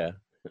 Oh yeah.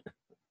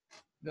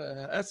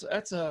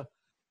 That's a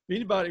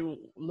anybody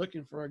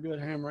looking for a good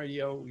ham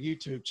radio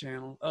YouTube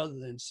channel other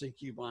than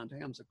CQ Blind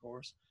Hams, of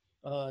course.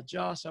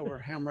 Josh over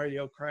Ham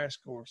Radio Crash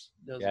Course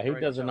does. Yeah, he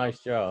does a nice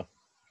job.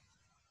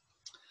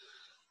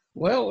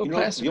 Well,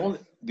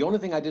 the only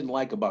thing I didn't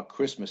like about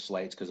Christmas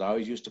lights, because I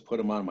always used to put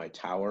them on my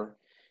tower,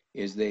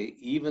 is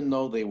even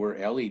though they were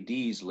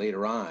LEDs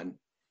later on,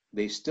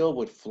 they still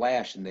would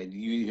flash, and then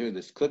you hear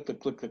this click, click,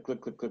 click, click,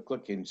 click, click, click,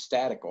 click, and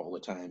static all the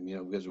time,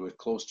 because it was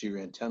close to your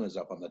antennas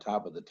up on the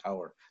top of the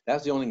tower.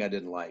 That's the only thing I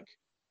didn't like.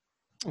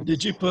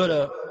 Did you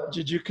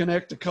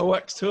connect the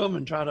coax to them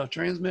and try to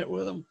transmit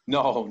with them?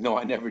 No,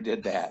 I never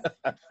did that.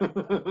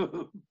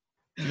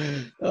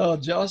 Oh,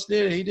 Josh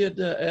did. He did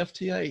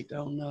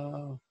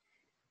FT8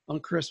 on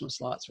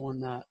Christmas lights one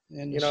night.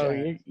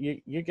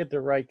 You get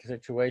the right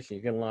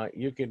situation.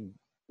 You can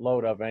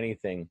load up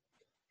anything.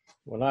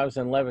 When I was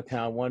in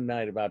Levittown one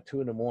night about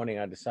 2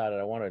 a.m, I decided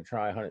I wanted to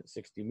try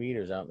 160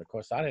 meters out. And of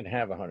course, I didn't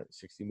have a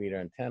 160 meter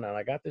antenna. And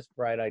I got this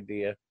bright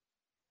idea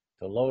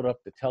to load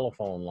up the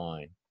telephone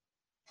line.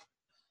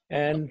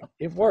 And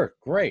it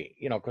worked great,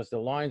 because the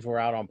lines were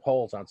out on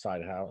poles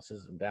outside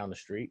houses and down the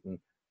street. And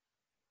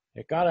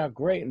it got out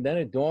great. And then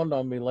it dawned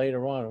on me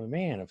later on,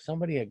 man, if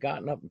somebody had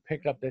gotten up and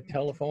picked up their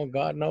telephone,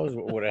 God knows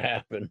what would have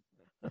happened.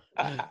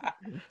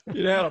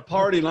 You'd have a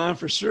party line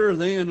for sure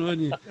then,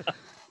 wouldn't you?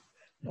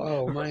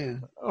 Oh,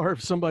 man. Or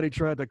if somebody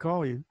tried to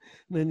call you,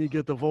 then you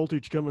get the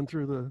voltage coming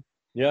through the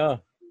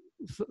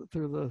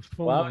phone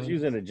Well, I line. was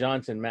using a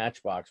Johnson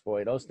Matchbox.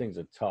 Boy, those things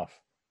are tough.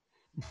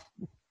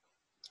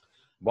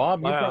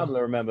 Bob, you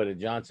probably remember the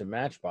Johnson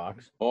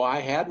Matchbox. Oh, I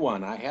had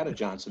one. I had a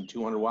Johnson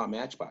 200-watt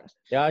Matchbox.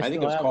 Yeah, I think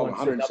it was called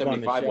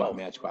 175-watt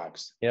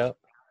Matchbox. Yeah.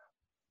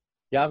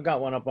 Yeah, I've got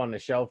one up on the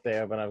shelf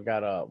there, but I've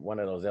got one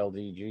of those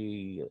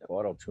LDG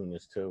auto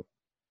tuners too.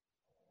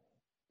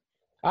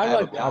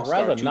 I'd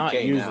rather not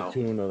use a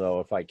tuner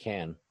though if I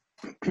can.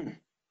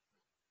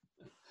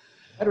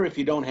 Better if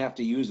you don't have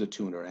to use a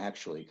tuner,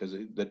 actually, because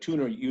the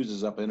tuner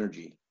uses up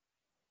energy.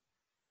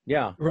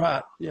 Yeah.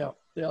 Right. Yeah.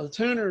 Yeah. The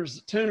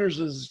tuners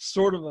is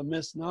sort of a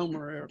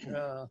misnomer.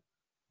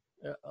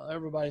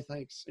 Everybody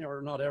thinks,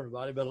 or not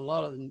everybody, but a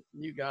lot of the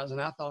new guys,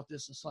 and I thought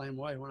this the same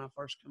way when I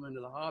first come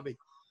into the hobby.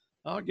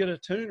 I'll get a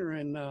tuner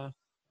and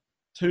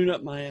tune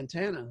up my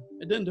antenna.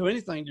 It doesn't do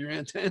anything to your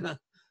antenna.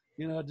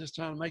 Just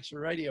trying to make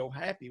your radio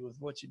happy with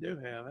what you do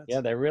have.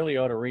 Yeah, they really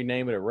ought to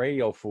rename it a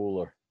radio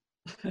fooler.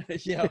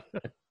 Yeah,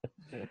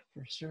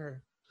 for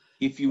sure.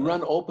 If you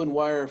run open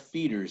wire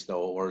feeders,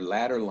 though, or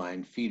ladder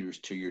line feeders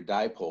to your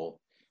dipole,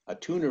 a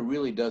tuner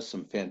really does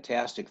some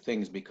fantastic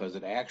things because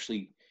it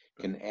actually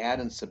can add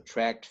and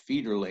subtract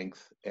feeder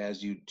length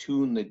as you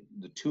tune the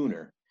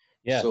tuner.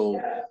 Yeah.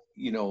 So,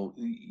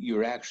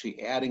 you're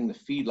actually adding the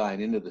feed line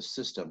into the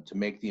system to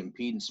make the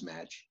impedance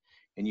match.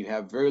 And you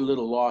have very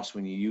little loss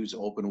when you use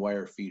open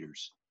wire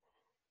feeders.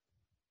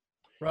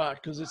 Right,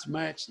 because it's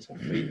matched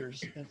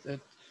feeders.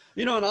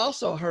 And I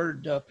also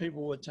heard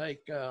people would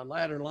take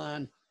ladder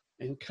line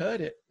and cut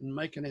it and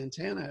make an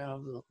antenna out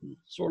of it,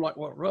 sort of like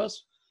what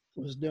Russ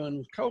was doing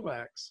with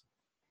coax.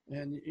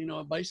 And,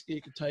 basically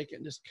you could take it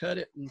and just cut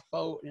it and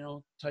fold,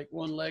 take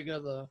one leg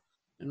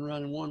and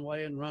run one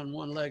way and run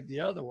one leg the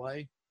other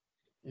way.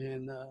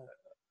 And,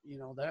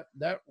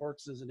 that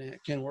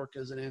can work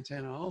as an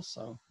antenna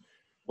also.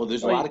 Well,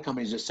 there's a lot of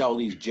companies that sell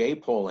these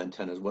J-pole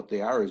antennas. What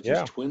they are is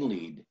just twin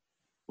lead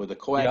with a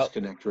coax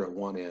connector at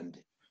one end.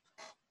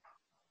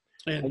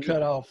 And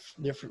cut off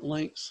different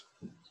lengths.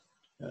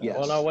 Yes.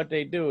 Well, no, what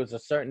they do is a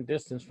certain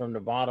distance from the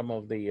bottom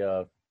of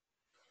the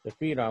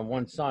feeder on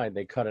one side,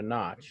 they cut a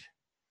notch.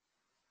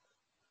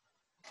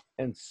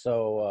 And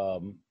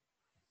so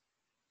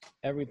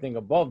everything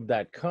above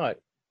that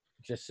cut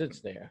just sits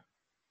there.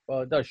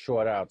 Well, it does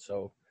short out,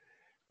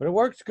 but it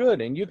works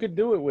good. And you could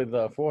do it with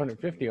a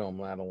 450 ohm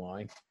ladder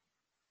line.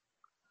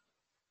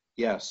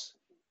 Yes.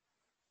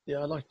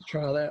 Yeah, I'd like to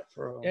try that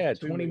for a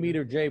 20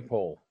 meter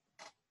J-pole.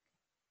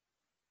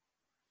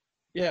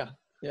 Yeah.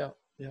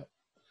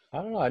 I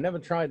don't know. I never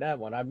tried that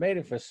one. I made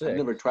it for 6. I've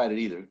never tried it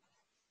either.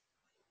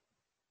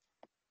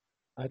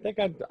 I think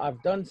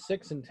I've done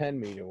 6 and 10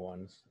 meter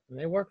ones, and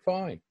they work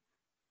fine.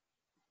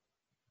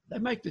 They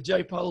make the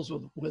J-poles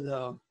with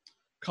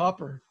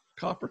copper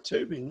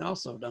tubing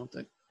also, don't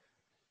they?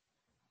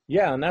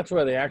 Yeah, and that's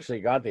where they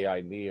actually got the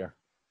idea.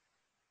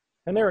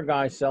 And there are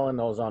guys selling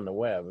those on the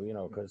web,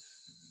 because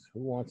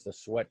who wants to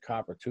sweat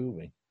copper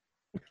tubing?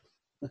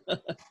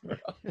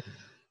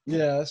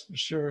 Yeah, that's for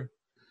sure.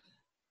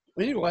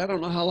 Anyway, I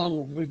don't know how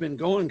long we've been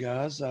going,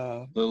 guys.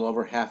 A little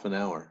over half an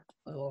hour.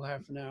 A little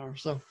half an hour.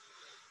 So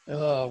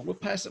we'll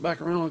pass it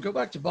back around. I'll go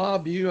back to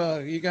Bob. You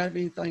got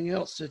anything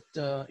else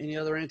that any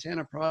other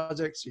antenna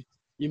projects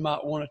you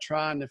might want to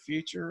try in the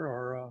future,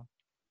 or?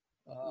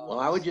 Well,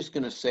 I was just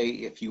going to say,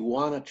 if you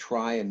want to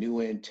try a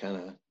new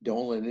antenna,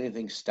 don't let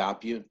anything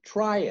stop you.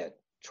 Try it.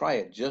 try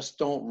it. Just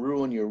don't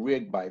ruin your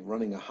rig by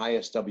running a high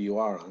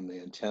SWR on the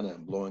antenna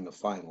and blowing a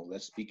final.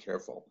 Let's be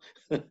careful.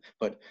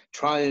 But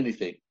try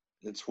anything.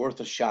 It's worth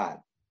a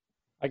shot.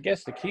 I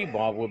guess the key,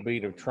 Bob, would be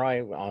to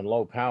try on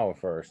low power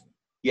first.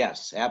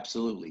 Yes,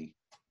 absolutely.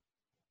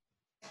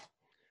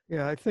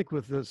 Yeah, I think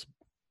with this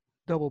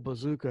double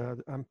bazooka,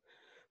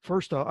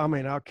 first off, I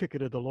mean, I'll kick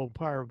it at the low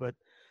power, but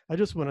I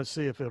just want to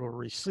see if it'll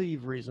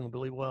receive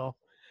reasonably well.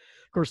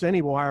 Of course,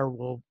 any wire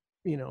will,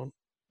 you know,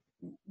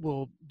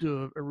 will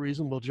do a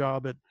reasonable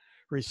job at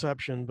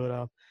reception,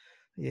 but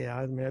yeah,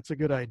 I mean, it's a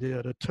good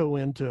idea to toe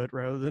into it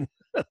rather than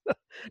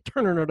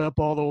turning it up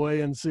all the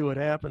way and see what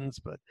happens.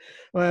 But,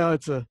 well,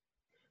 it's a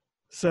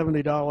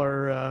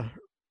 $70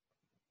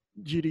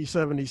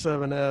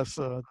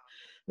 GD77S.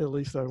 At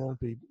least I won't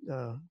be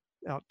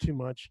out too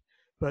much.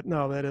 But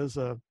no, that is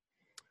a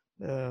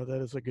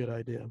good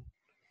idea.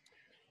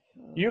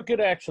 You could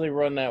actually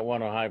run that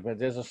one on high, but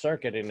there's a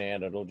circuit in there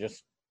that'll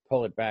just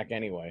pull it back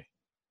anyway.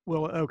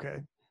 Well,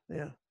 okay,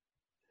 yeah.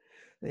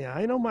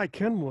 I know my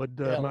Kenwood.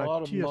 Yeah, a my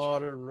lot of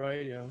modern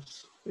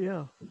radios.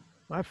 Yeah,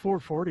 my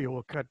 440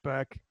 will cut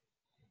back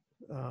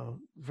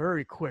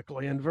very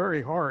quickly and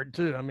very hard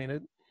too. I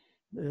mean,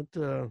 it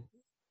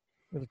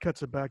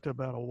cuts it back to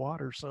about a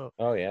watt or so.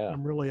 Oh yeah,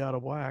 I'm really out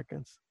of whack.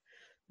 It's,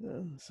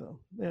 so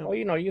yeah. Well,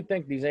 you know, you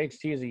think these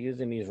HTs are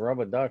using these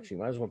rubber ducks? You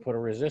might as well put a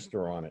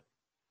resistor on it.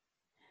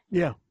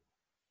 Yeah.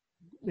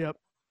 Yep.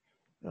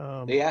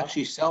 They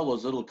actually sell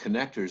those little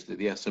connectors,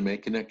 the SMA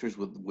connectors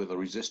with a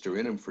resistor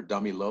in them for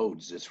dummy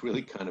loads. It's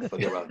really kind of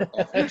funny. About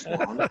half inch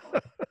long.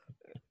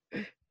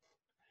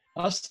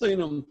 I've seen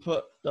them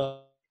put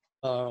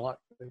like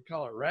they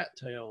call it rat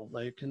tail.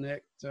 They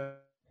connect a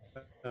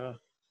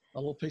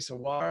little piece of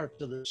wire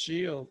to the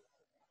shield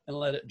and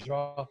let it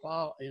drop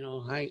out. You know,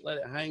 let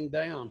it hang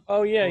down.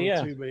 Oh yeah, on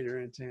yeah. a 2-meter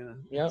antenna.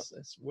 Yeah,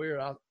 it's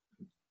weird.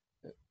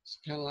 It's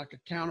kind of like a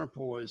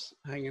counterpoise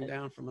hanging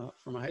down from a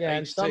yeah. HT.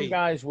 And some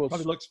guys will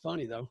probably looks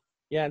funny though.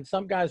 Yeah, and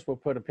some guys will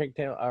put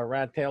a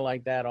rat tail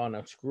like that on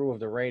a screw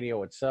of the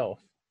radio itself.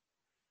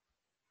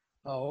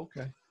 Oh,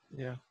 okay.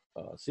 Yeah.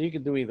 So you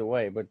could do either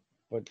way, but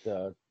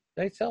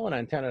they sell an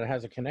antenna that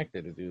has a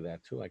connector to do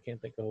that too. I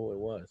can't think of who it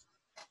was.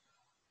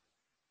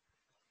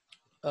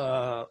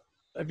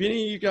 Have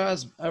any of you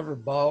guys ever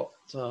bought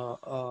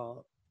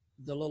the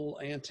little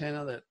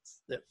antenna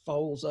that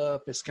folds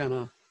up?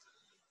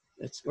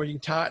 It's where you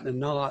tighten a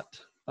knot.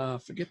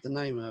 Forget the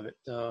name of it.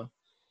 The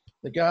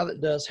guy that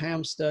does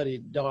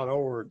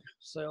hamstudy.org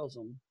sells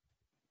them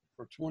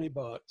for $20.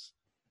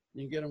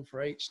 You can get them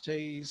for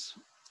HTs,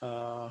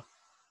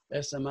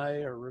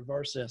 SMA or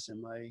reverse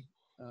SMA.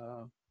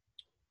 I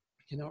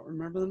cannot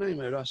remember the name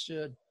of it. I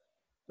should,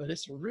 but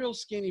it's a real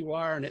skinny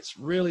wire and it's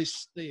really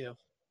stiff.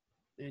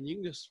 And you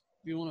can just,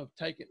 if you want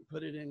to take it and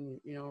put it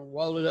in, you know,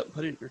 roll it up,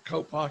 put it in your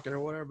coat pocket or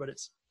whatever, but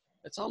it's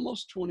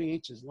almost 20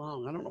 inches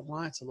long. I don't know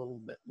why it's a little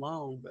bit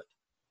long, but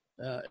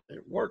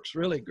it works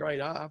really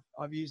great.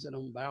 I've used it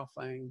on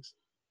Baofangs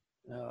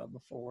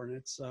before,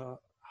 and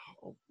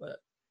but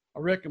I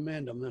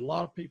recommend them. And a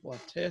lot of people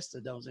have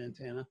tested those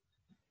antennas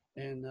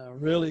and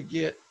really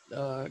get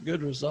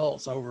good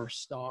results over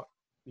stock,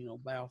 you know,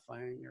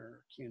 Baofang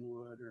or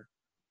Kenwood or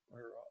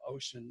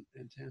Ocean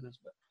antennas.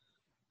 But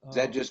is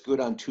that just good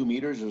on 2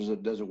 meters, or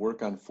does it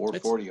work on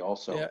 440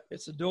 also? Yeah,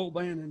 it's a dual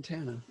band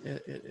antenna.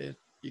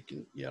 You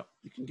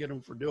can get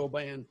them for dual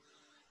band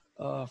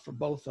for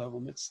both of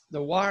them.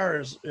 The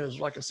wire is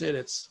like I said,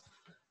 it's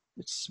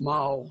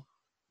small,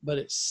 but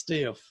it's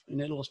stiff,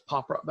 and it'll just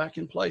pop right back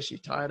in place. You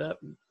tie it up,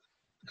 and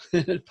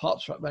it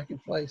pops right back in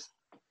place.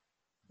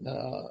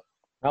 How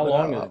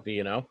long is it? Do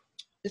you know?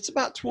 It's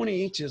about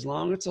 20 inches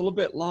long. It's a little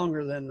bit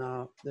longer than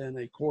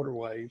a quarter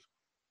wave.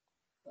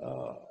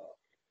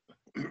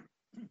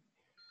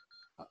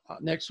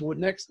 Next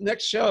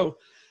show.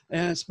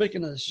 And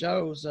speaking of the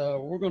shows,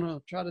 we're going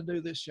to try to do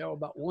this show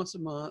about once a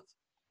month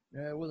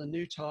with a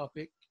new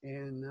topic,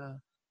 and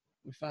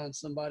we find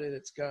somebody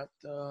that's got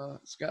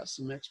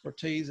some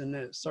expertise in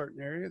that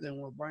certain area, then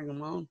we'll bring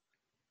them on.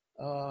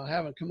 I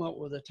haven't come up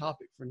with a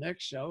topic for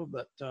next show,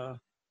 but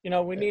you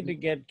know, we need to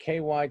get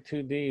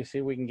KY2D, see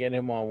if we can get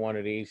him on one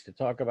of these to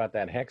talk about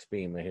that hex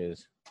beam of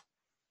his.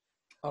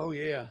 Oh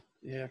yeah,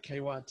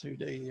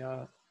 KY2D.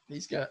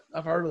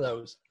 I've heard of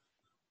those.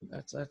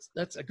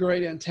 That's a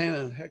great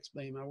antenna, hex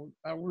beam.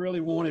 I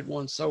really wanted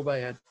one so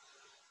bad,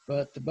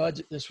 but the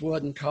budget just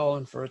wasn't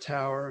calling for a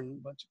tower and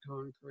a bunch of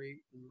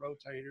concrete and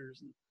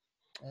rotators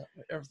and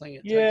everything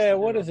it takes. Yeah,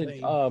 what is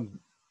it?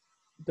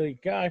 The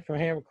guy from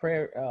Ham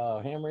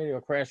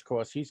Radio Crash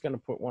Course, he's going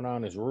to put one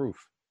on his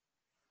roof.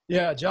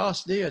 Yeah,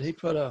 Josh did. He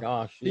put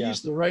he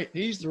used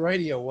the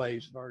radio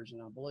waves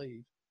version, I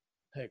believe,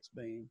 hex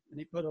beam, and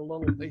he put a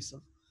little piece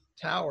of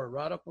tower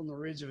right up on the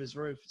ridge of his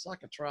roof. It's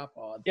like a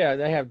tripod. Yeah,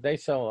 they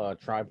sell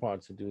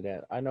tripods to do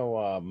that. I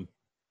know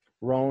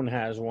Roan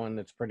has one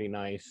that's pretty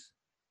nice.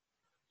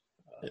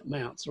 It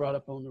mounts right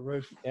up on the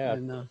roof. Yeah,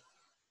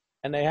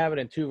 and they have it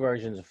in two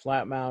versions: a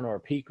flat mount or a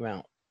peak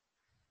mount.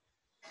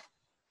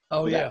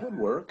 Oh yeah, that would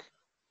work.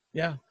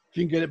 Yeah, if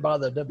you can get it by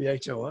the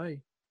WHOA.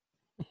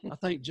 I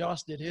think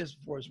Josh did his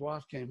before his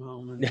wife came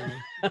home, and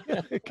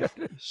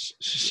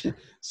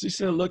she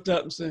said looked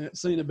up and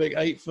seen a big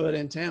 8-foot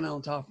antenna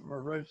on top of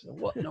her roof. Said,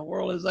 "What in the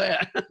world is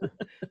that?"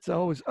 It's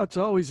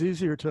always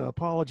easier to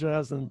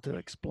apologize than to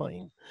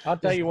explain. I'll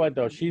tell you what,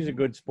 though, she's a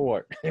good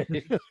sport.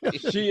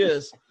 She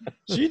is.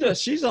 She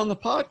does. She's on the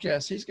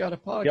podcast. He's got a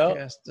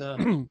podcast,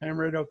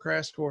 Amarillo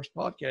Crash Course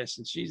Podcast,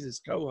 and she's his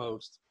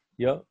co-host.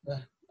 Yep.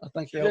 I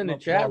think she's in the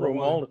chat room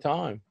all the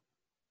time.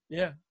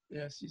 Yeah,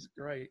 she's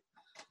great.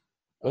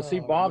 Well, see,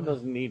 Bob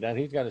doesn't need that.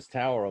 He's got his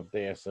tower up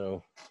there,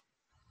 so.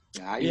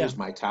 Yeah, I use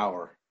my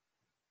tower.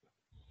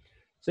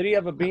 So do you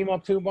have a beam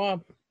up too,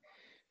 Bob?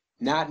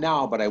 Not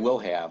now, but I will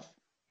have.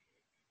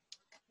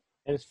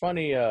 And it's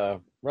funny,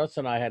 Russ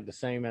and I had the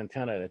same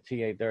antenna, the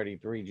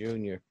TA33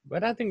 Junior,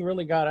 but that thing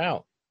really got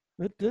out.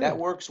 It did. That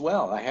works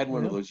well. I had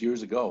one of those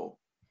years ago.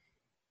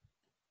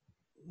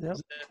 Yep.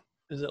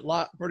 Is it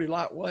pretty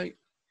lightweight?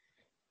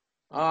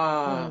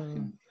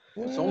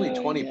 It's only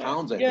 20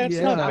 pounds, I think. Yeah, it's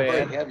not bad.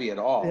 Very heavy at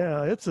all.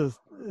 Yeah, it's a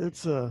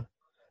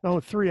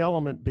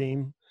 3-element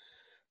beam,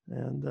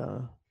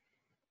 and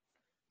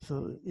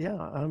so yeah,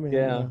 I mean.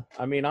 Yeah,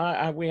 I mean,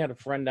 we had a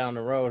friend down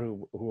the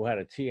road who had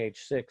a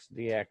TH6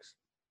 DX,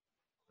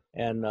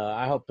 and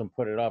I helped him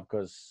put it up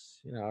because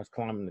I was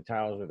climbing the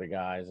towers with the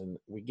guys, and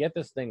we get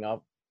this thing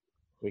up,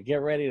 we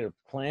get ready to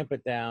clamp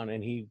it down,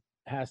 and he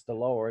has to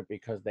lower it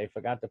because they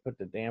forgot to put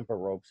the damper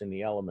ropes in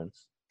the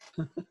elements.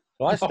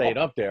 So I stayed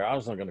up there. I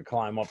wasn't going to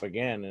climb up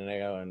again,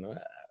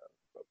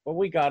 but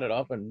we got it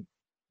up,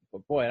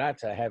 but boy,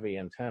 that's a heavy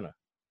antenna.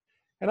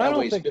 And I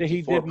don't think that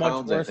he did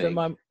much worse than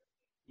my.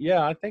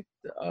 Yeah, I think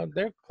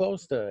they're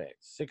close to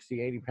 60,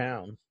 80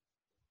 pounds.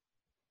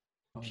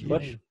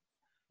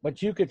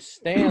 But you could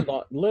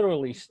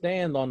literally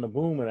stand on the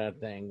boom of that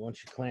thing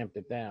once you clamped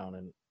it down,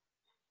 and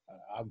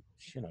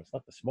it's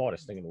not the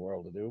smartest thing in the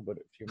world to do, but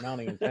if you're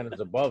mounting antennas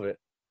above it,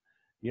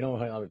 you don't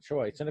have a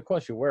choice. And of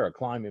course, you wear a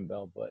climbing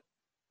belt, but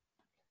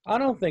I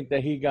don't think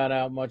that he got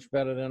out much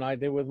better than I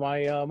did with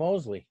my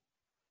Mosley.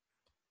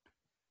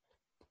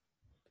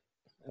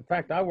 In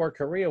fact, I worked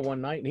Korea one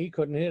night and he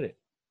couldn't hit it.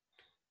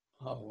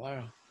 Oh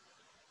wow,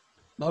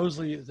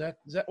 Mosley, that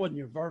wasn't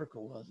your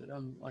vertical, was it?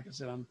 Like I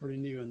said, I'm pretty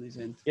new in these.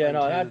 Yeah,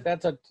 no,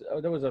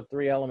 there was a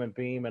 3-element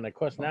beam, and of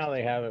course now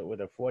they have it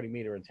with a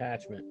 40-meter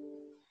attachment.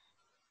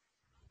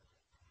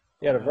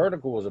 Yeah, the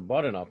vertical was a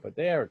button up, but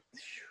they're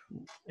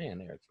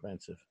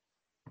expensive.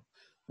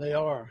 They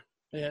are.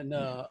 And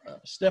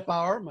Step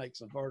Hour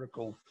makes a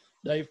vertical.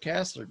 Dave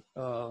Kassler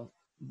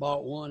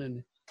bought one,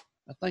 and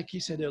I think he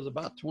said it was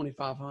about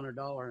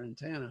 $2,500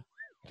 antenna.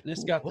 And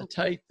it's got the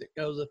tape that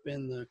goes up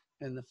in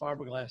the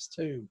fiberglass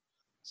tube.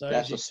 So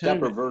that's a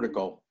stepper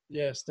vertical.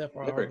 Yeah,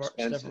 stepper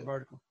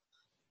vertical.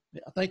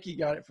 I think he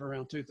got it for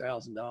around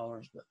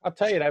 $2,000. But I'll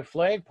tell you, that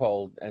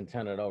flagpole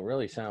antenna though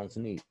really sounds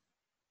neat.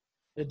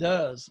 It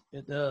does.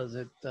 It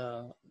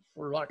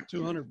for like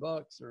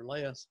 $200 or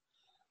less.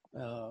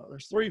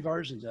 There's 3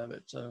 versions of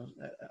it, so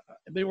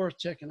it'd be worth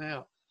checking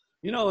out.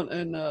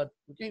 And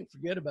we can't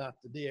forget about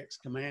the DX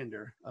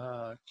Commander,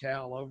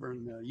 Cal over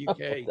in the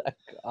UK. That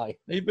guy.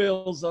 He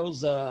builds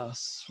those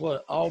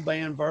all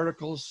band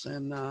verticals,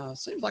 and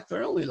seems like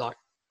they're only like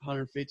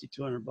 $150,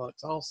 $200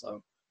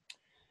 also.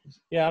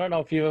 Yeah, I don't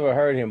know if you've ever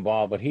heard him,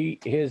 Bob, but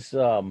his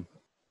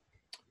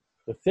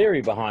the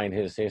theory behind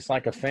it's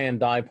like a fan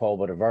dipole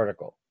but a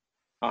vertical.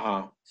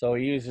 So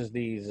he uses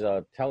these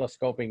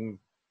telescoping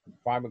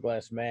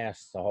fiberglass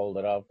masts to hold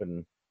it up,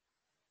 and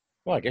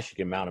well, I guess you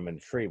can mount them in a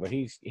tree, but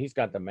he's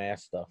got the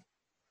mast stuff,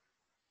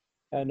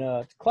 and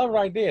it's a clever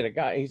idea. The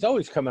guy, he's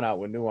always coming out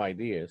with new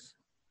ideas.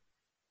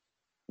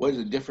 What is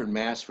a different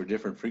mast for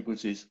different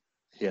frequencies?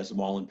 He has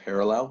them all in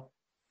parallel.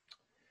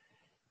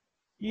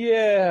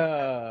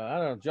 Yeah, I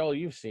don't know, Joel,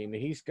 you've seen it.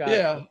 He's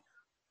got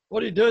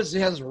what he does is he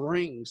has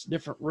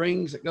different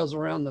rings that goes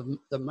around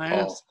the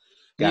mast.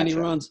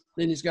 Gotcha. And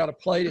then he's got a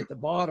plate at the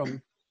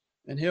bottom,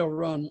 and he'll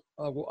run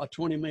a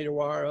 20-meter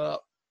wire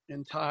up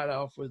and tie it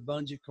off with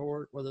bungee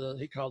cord,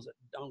 he calls it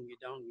dongy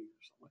or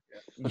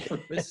something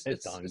like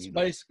that. It's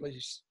basically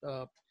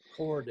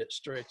cord that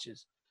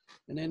stretches.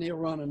 And then he'll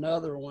run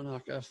another one,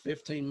 like a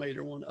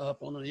 15-meter one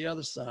up on the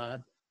other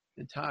side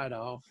and tie it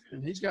off.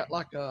 And he's got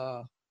like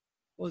a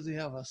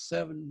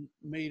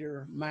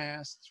 7-meter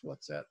mast?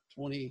 What's that,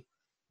 20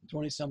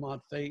 some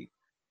odd feet?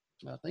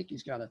 I think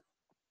he's got a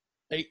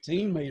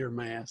 18-meter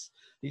mast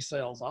he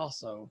sells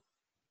also.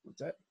 What's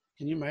that?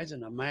 Can you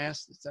imagine a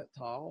mast that's that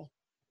tall?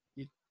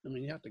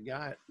 You have to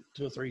guy it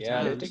 2 or 3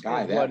 times.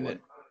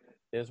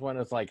 There's one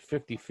that's like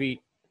 50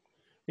 feet.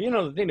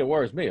 The thing that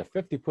worries me, a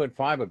 50-foot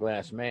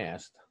fiberglass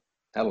mast.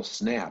 That'll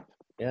snap.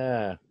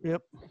 Yeah.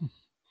 Yep.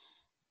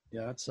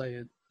 Yeah, I'd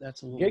say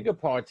that's a little.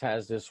 Gigaparts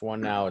has this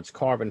one now. It's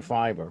carbon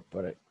fiber,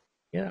 but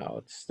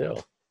it's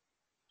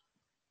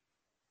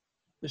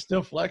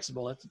still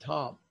flexible at the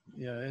top.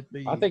 Yeah, it'd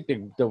be. I think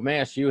the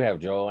mast you have,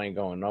 Joel, ain't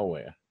going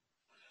nowhere.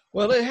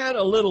 Well, it had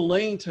a little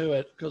lean to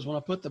it because when I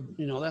put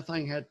that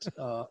thing had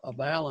a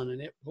balun, and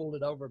it pulled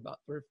it over about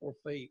 3 or 4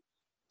 feet.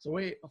 So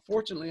we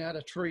fortunately had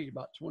a tree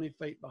about 20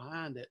 feet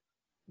behind it,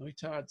 We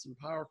tied some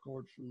power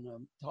cord from the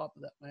top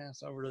of that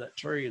mast over to that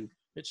tree, and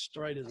it's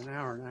straight as an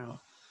hour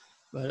now.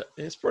 But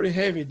it's pretty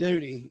heavy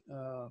duty.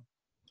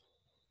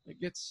 It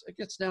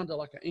gets down to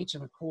like 1.25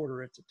 inches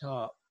at the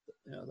top.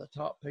 The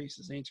top piece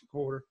is 1.25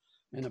 inches,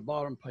 and the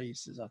bottom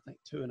piece is, I think,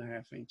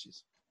 2.5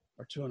 inches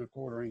or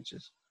 2.25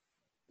 inches,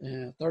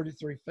 and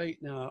 33 feet.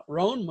 Now,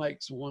 Roan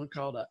makes one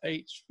called a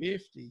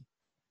H50.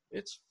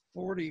 It's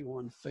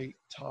 41 feet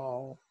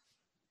tall.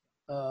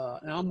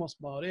 And I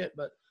almost bought it,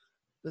 but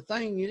the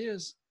thing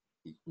is,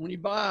 when you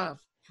buy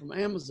from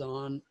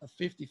Amazon a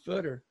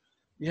 50-footer,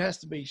 it has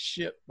to be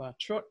shipped by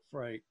truck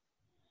freight,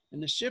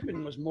 and the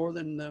shipping was more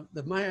than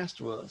the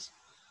mast was.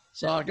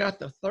 So I got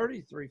the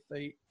 33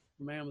 feet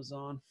from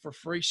Amazon for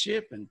free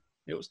shipping.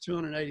 It was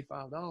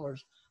 $285,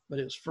 but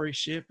it was free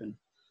shipping.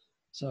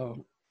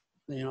 So,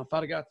 if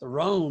I'd have got the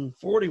Roan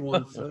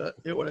 41 foot,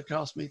 it would have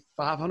cost me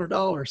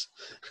 $500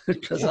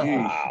 because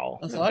Wow.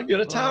 So I'd get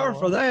a tower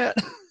for that.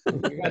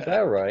 You got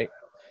that right.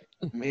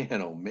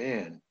 Man, oh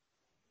man.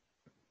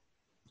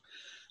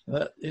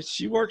 But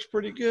she works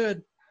pretty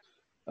good.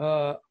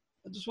 I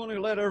just want to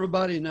let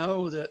everybody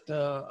know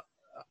that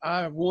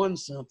I won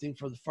something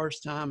for the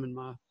first time in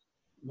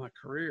my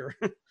career.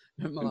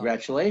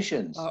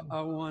 Congratulations.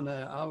 I won.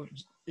 I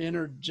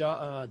entered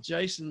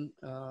Jason.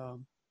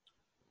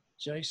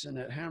 Jason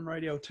at Ham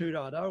Radio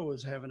 2.0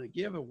 was having a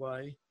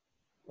giveaway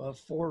of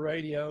 4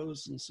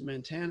 radios and some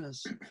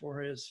antennas for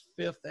his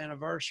 5th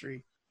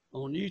anniversary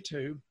on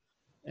YouTube.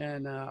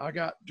 And I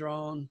got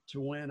drawn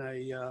to win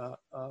a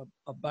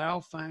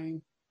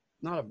Baofeng,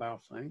 not a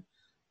Baofeng.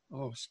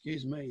 Oh,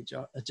 excuse me,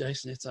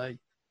 Jason. It's a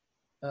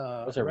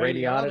What's a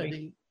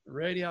Radioddity?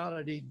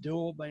 Radioddity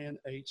dual band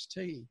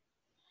HT.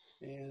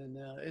 And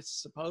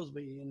it's supposed to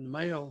be in the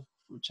mail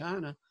from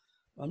China.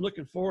 I'm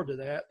looking forward to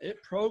that.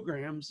 It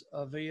programs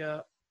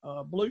via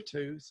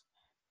Bluetooth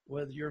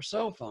with your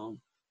cell phone.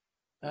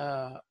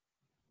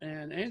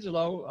 And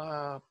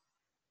Angelo,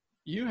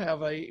 you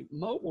have a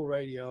mobile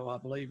radio, I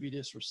believe you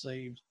just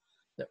received,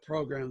 that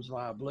programs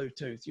via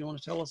Bluetooth. You want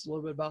to tell us a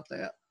little bit about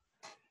that?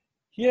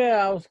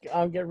 Yeah,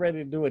 I'll get ready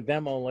to do a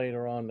demo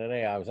later on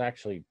today. I was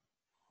actually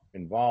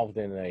involved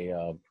in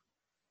a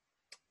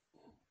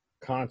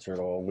concert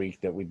all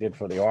week that we did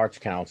for the Arts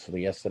Council.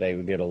 Yesterday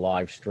we did a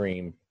live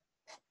stream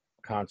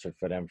concert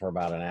for them for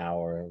about an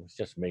hour. It was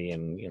just me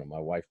and my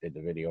wife did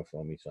the video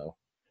for me. So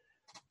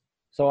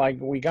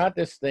we got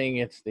this thing.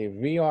 It's the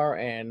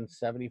VRN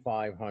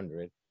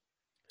 7500,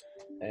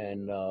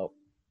 and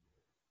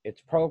it's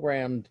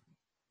programmed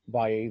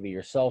by either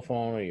your cell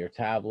phone or your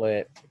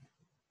tablet.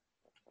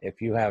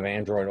 If you have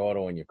Android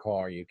Auto in your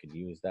car, you could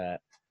use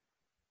that.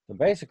 So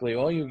basically,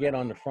 all you get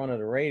on the front of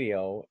the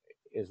radio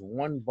is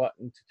one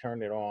button to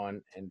turn it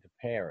on and to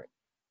pair it,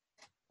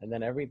 and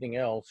then everything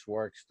else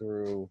works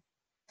through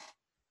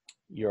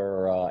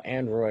your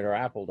Android or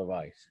Apple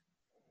device.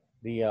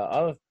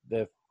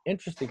 The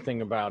interesting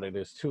thing about it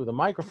is too, the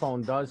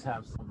microphone does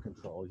have some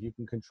controls. You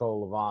can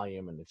control the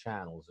volume and the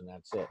channels, and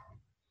that's it.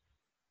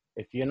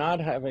 If you're not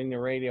having the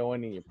radio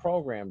in and you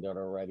programmed it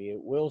already,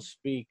 it will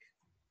speak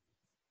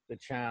the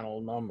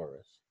channel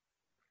numbers.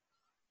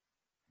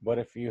 But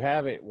if you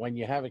have it, when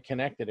you have it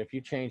connected, if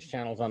you change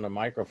channels on the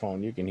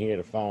microphone, you can hear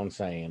the phone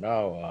saying,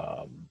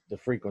 the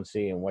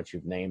frequency and what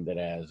you've named it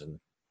as, and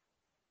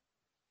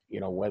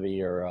whether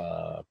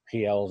your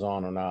PL's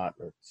on or not.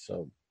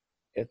 So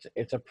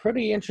it's a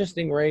pretty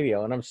interesting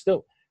radio, and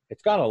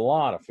it's got a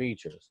lot of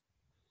features.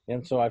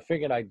 And so I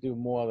figured I'd do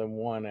more than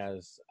one.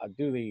 As I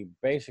do the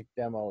basic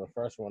demo, the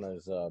first one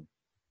is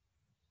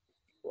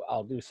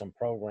I'll do some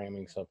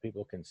programming so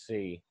people can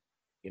see,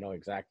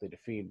 exactly the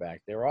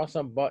feedback. There are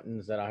some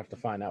buttons that I have to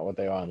find out what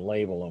they are and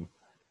label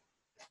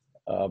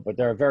them. But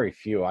there are very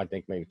few, I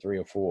think maybe 3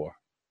 or 4.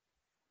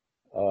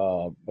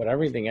 But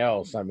everything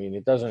else,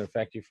 it doesn't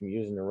affect you from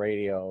using the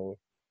radio.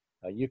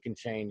 You can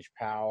change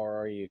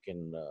power. You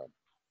can,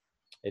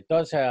 it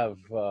does have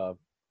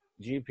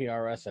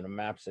GPRS in a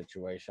map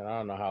situation. I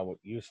don't know how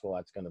useful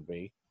that's going to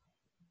be.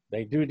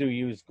 They do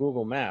use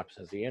Google Maps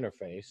as the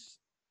interface.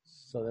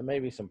 So there may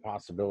be some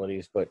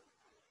possibilities, but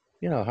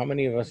how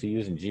many of us are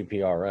using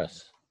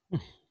GPRS?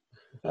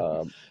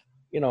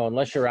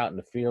 Unless you're out in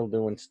the field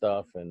doing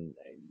stuff and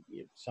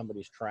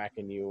somebody's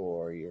tracking you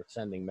or you're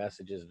sending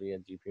messages via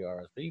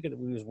GPRS. But you could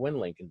use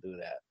WinLink and do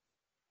that.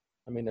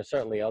 There's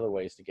certainly other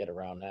ways to get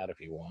around that if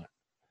you want.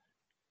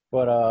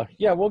 But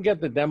yeah, we'll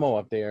get the demo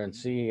up there and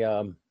see.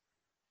 And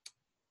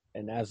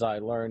as I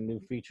learn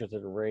new features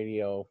of the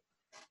radio,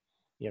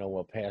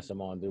 we'll pass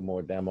them on, do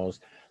more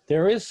demos.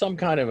 There is some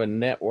kind of a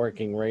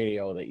networking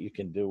radio that you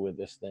can do with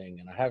this thing,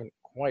 and I haven't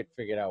quite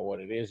figured out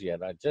what it is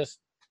yet. I just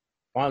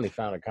finally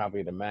found a copy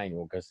of the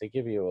manual, because they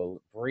give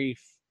you a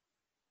brief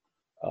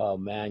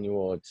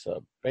manual. It's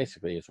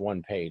basically it's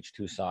one page,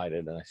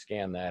 2-sided, and I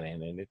scan that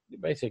in, and it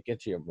basically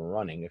gets you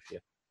running if you.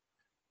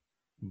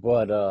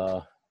 But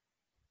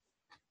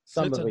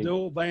so it's a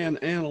dual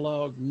band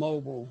analog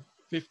mobile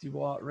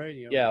 50-watt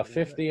radio. Yeah,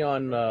 50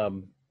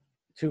 on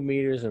 2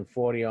 meters and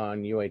 40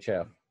 on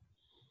UHF.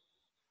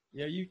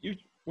 Yeah,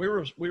 we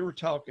were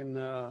talking.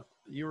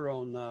 You were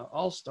on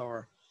All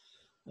Star,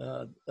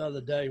 the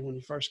other day when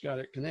you first got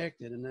it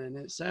connected, and then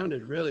it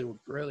sounded really,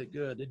 really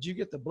good. Did you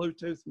get the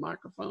Bluetooth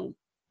microphone?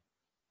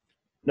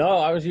 No,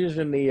 I was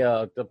using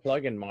the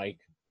plug-in mic,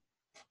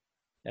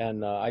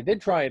 and I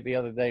did try it the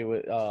other day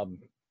with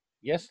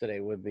yesterday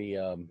with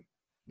the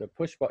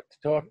push button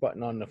talk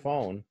button on the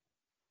phone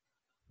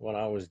when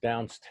I was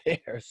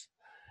downstairs,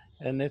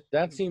 and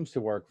that seems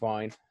to work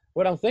fine.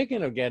 What I'm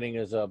thinking of getting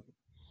is a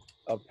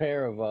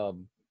pair of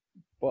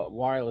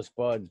wireless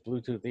buds,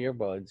 Bluetooth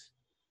earbuds,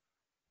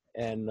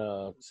 and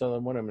so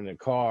then when I'm in the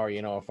car,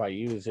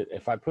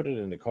 if I put it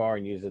in the car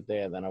and use it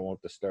there, then I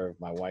won't disturb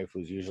my wife,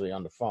 who's usually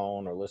on the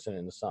phone or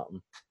listening to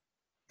something.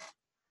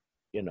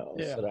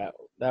 Yeah. So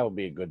that would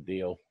be a good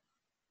deal.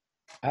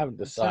 I haven't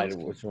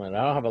decided which one.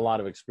 I don't have a lot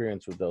of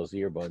experience with those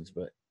earbuds,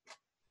 but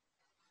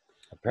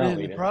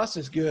apparently the price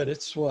is good.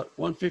 It's what,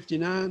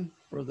 $159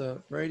 for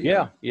the radio?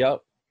 Yeah,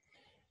 yep.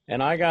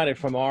 And I got it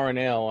from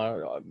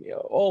R&L.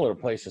 All of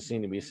the places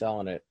seem to be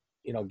selling it.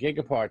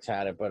 Gigaparts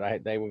had it,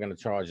 but they were going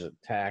to charge a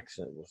tax.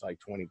 And it was like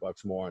 $20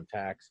 more in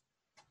tax.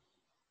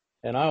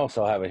 And I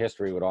also have a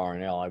history with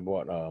R&L. I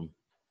bought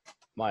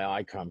my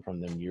Icon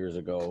from them years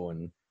ago,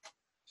 and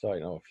so I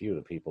know a few of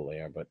the people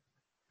there. But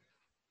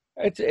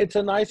it's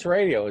a nice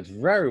radio. It's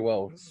very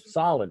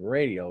solid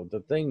radio. The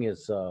thing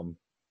is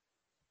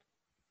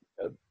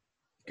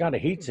got a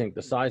heatsink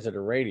the size of the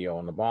radio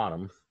on the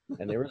bottom,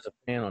 and there is a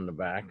fan on the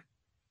back.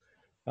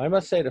 I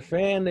must say the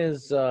fan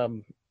is,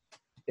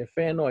 if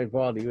fan noise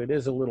bothers you, it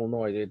is a little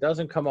noisy. It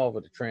doesn't come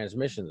over the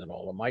transmissions and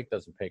all. The mic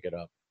doesn't pick it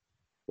up.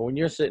 But when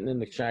you're sitting in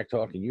the shack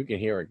talking, you can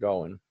hear it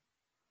going.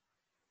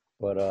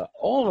 But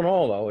all in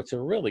all, though, it's a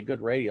really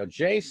good radio.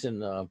 Jason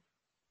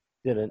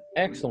did an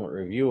excellent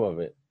review of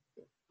it.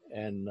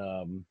 And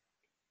I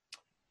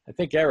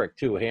think Eric,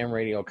 too, Ham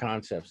Radio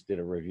Concepts, did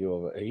a review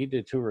of it. He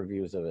did 2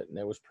 reviews of it, and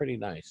it was pretty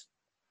nice.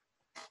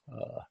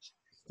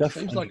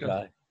 Seems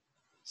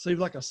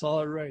like a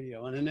solid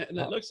radio. And it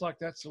looks like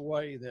that's the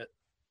way that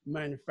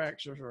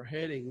manufacturers are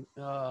heading,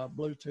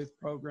 Bluetooth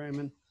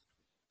programming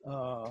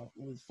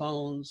with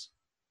phones.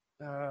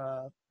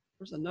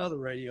 There's another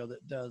radio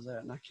that does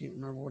that, and I can't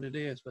remember what it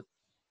is, but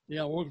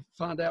we'll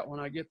find out when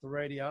I get the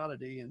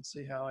Radiodity and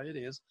see how it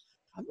is.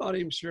 I'm not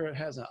even sure it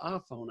has an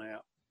iPhone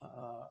app.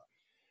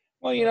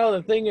 Well,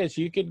 the thing is,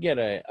 you could get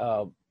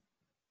a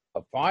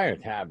Fire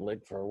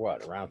tablet for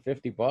what, around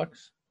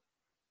 $50?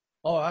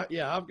 Oh,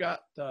 I've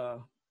got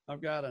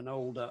an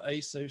old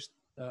Asus.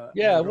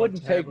 It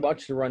wouldn't take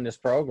much to run this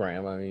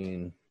program. I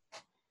mean,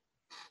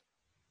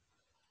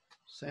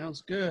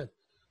 sounds good.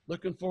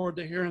 Looking forward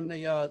to hearing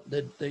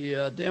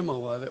the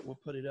demo of it. We'll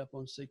put it up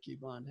on CQ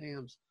Blind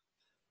Hams.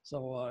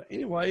 So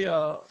anyway,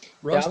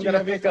 Russ, I'm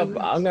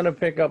gonna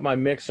pick up my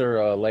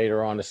mixer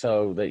later on,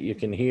 so that you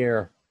can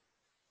hear,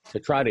 to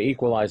try to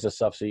equalize the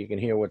stuff so you can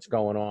hear what's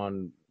going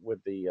on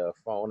with the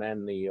phone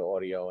and the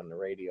audio and the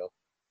radio.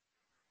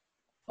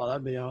 Oh,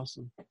 that'd be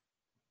awesome.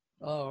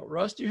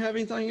 Russ, do you have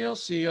anything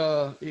else? You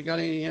got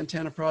any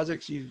antenna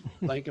projects you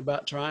think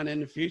about trying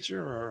in the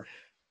future, or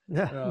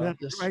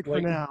just right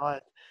for now?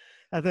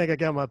 I think I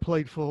got my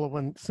plate full.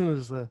 As soon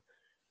as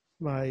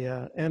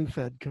my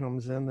NFED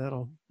comes in,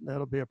 that'll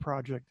be a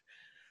project.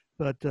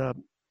 But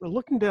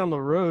looking down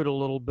the road a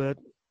little bit,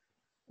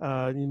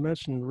 you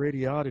mentioned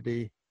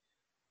Radiodity.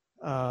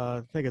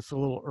 I think it's a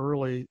little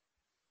early,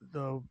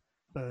 though.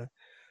 But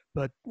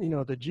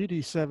the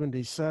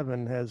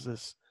GD77 has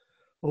this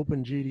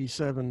Open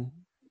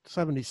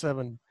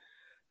GD77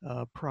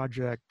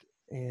 project,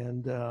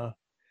 and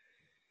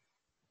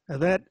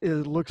that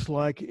looks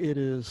like it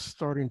is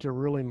starting to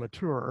really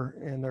mature,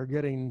 and they're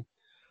getting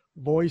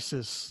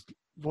voice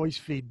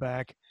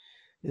feedback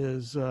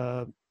is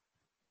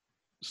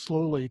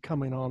slowly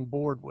coming on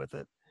board with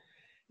it.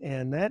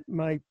 And that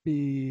might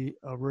be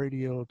a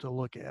radio to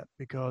look at,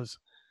 because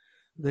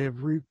they've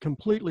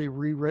completely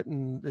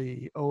rewritten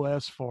the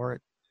OS for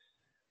it.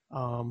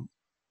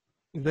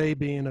 They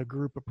being a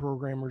group of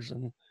programmers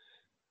in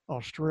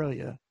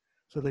Australia.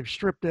 So they've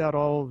stripped out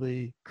all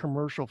the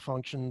commercial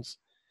functions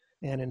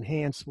and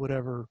enhanced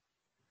whatever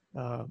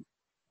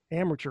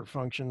amateur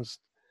functions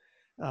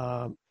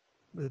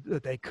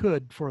that they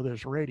could for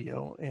this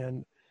radio.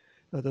 And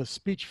the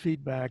speech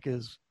feedback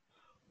is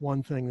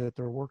one thing that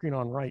they're working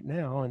on right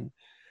now, and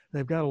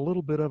they've got a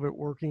little bit of it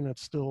working.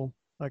 It's still,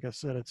 like I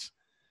said, it's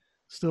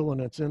still in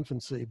its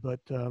infancy,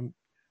 but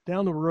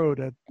down the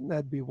road,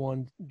 that'd be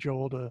one,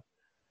 Joel, to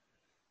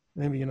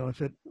maybe,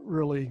 if it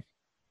really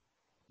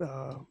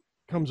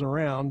comes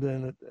around,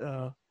 then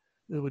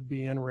it would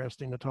be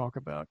interesting to talk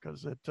about,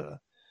 because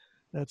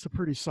that's a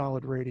pretty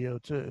solid radio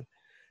too.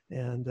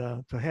 And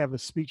to have a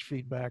speech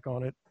feedback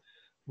on it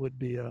would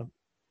be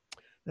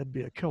that'd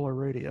be a killer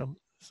radio.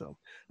 So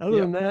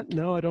other than that,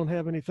 no, I don't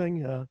have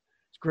anything.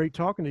 It's great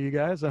talking to you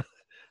guys. I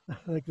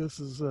think this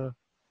is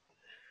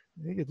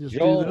you could just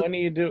Joel,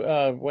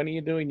 when are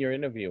you doing your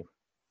interview?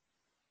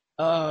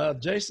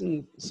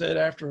 Jason said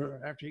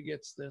after he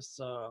gets this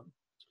the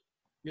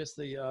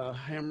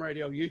Ham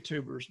Radio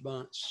YouTubers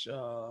bunch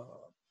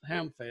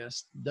Ham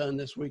Fest done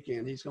this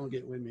weekend, he's gonna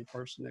get with me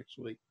first next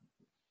week.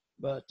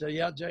 But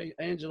yeah,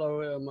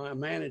 Angelo, my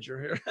manager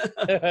here,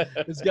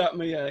 has got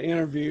me an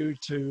interview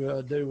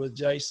to do with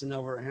Jason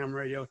over at Ham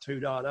Radio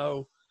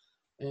 2.0,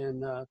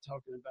 and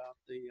talking about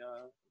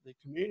the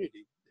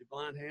community, the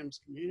blind hams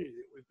community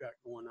that we've got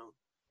going on,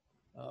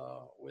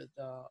 with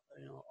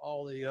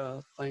all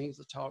the things,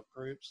 the talk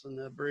groups and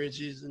the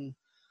bridges, and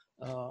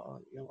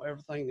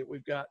everything that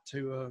we've got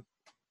to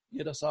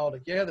get us all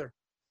together,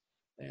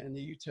 and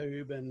the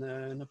YouTube and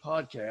the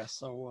podcast.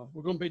 So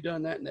we're going to be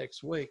doing that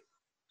next week.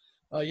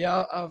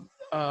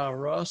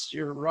 Russ,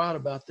 you're right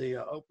about the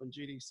Open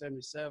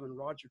GD77.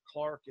 Roger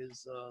Clark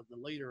is the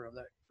leader of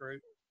that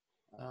group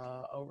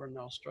over in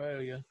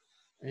Australia,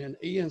 and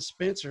Ian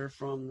Spencer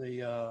from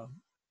the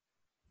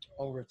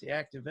over at the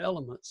Active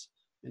Elements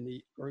in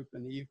the group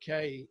in the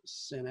UK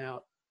sent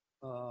out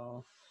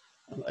an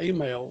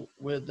email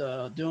with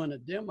doing a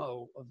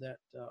demo of that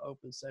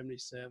Open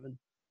 77,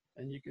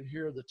 and you could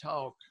hear the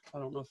talk. I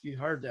don't know if you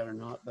heard that or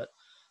not, but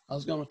I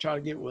was going to try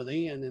to get with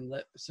Ian and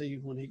see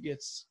when he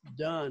gets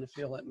done if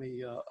he'll let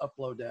me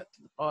upload that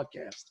to the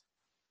podcast.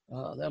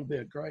 That'll be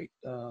a great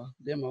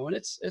demo, and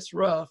it's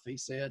rough, he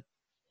said,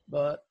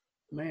 but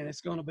man,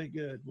 it's going to be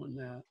good when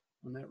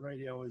that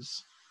radio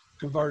is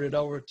converted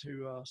over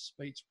to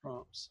speech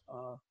prompts.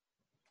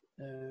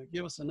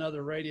 Give us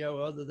another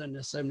radio other than the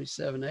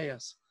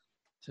 77S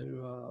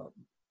to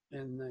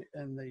and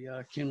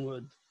the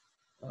Kenwood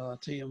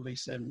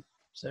TMV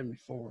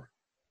 74.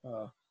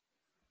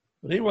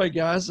 But anyway,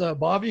 guys,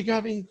 Bob, you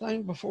got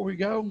anything before we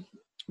go?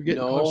 We're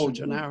getting closer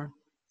to an hour.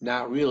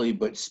 Not really,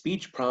 but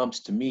speech prompts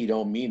to me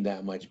don't mean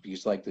that much,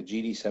 because like the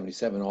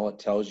GD77, all it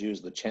tells you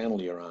is the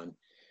channel you're on.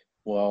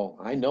 Well,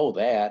 I know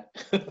that.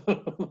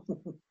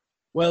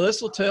 Well,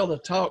 this will tell the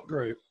talk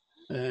group,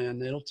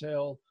 and it'll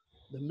tell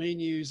the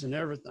menus and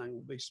everything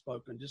will be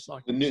spoken, just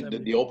like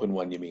the open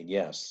one, you mean?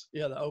 Yes.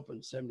 Yeah, the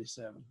Open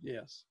 77.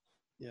 Yes.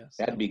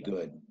 That'd be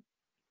good.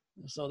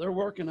 So they're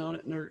working on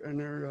it, and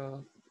they're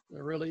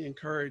really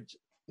encouraged.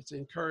 It's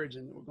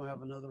encouraging that we're going to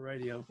have another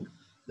radio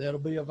that'll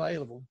be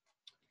available.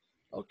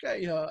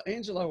 Okay,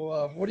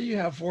 Angelo, what do you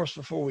have for us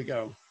before we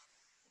go?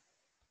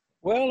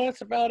 Well,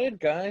 that's about it,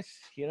 guys.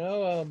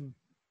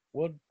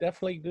 We'll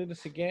definitely do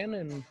this again,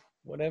 and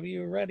whenever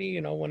you're ready,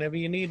 whenever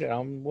you need it,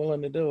 I'm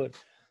willing to do it.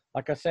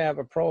 Like I say, I have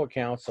a pro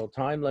account, so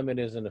time limit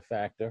isn't a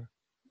factor.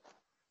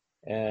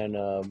 And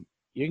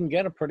you can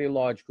get a pretty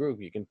large group.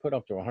 You can put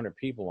up to 100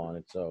 people on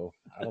it, so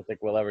I don't think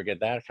we'll ever get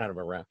that kind of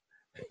a round.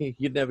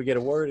 You'd never get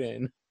a word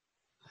in.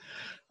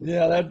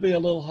 Yeah, that'd be a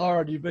little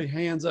hard. You'd be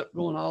hands up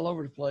going all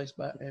over the place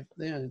back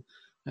then,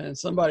 and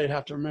somebody'd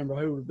have to remember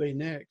who would be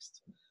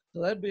next.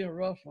 So that'd be a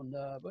rough one.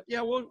 But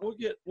yeah,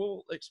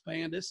 we'll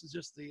expand. This is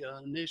just the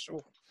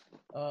initial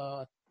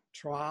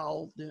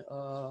trial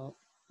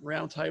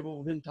roundtable.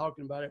 We've been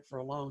talking about it for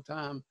a long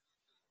time,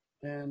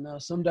 and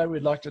someday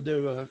we'd like to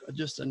do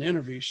just an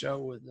interview show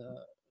with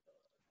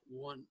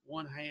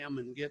one ham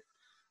and get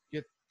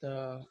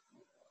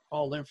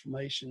all the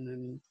information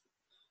and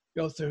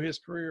go through his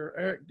career.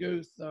 Eric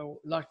Guth,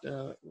 like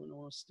to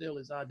want to steal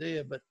his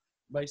idea, but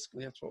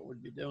basically that's what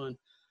we'd be doing.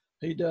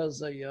 He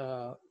does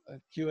a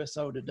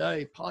QSO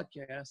Today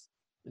podcast,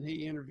 and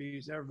he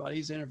interviews everybody.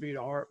 He's interviewed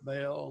Art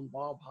Bell and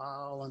Bob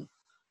Heil, and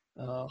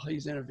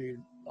he's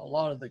interviewed a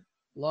lot of the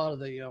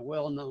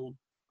well-known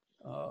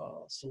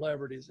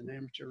celebrities in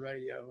amateur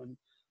radio. And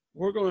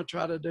we're going to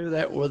try to do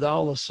that with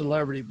all the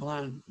celebrity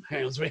blind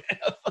hams we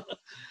have.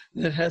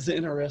 That has an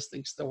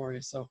interesting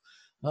story. So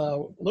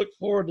look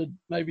forward to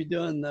maybe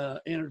doing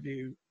the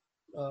interview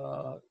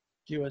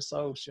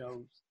QSO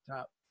show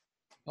type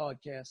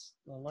podcast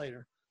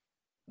later.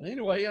 But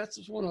anyway, I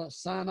just want to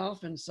sign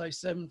off and say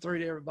 7-3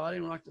 to everybody.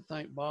 I'd like to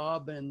thank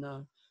Bob and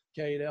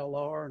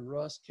K8LR and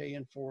Russ,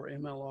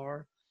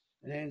 KN4MLR,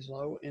 and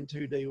Angelo,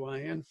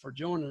 N2DYN, for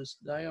joining us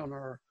today on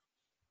our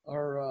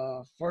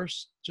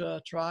first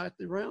try at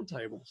the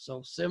roundtable. So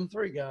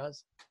 7-3,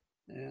 guys,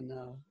 and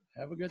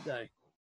have a good day.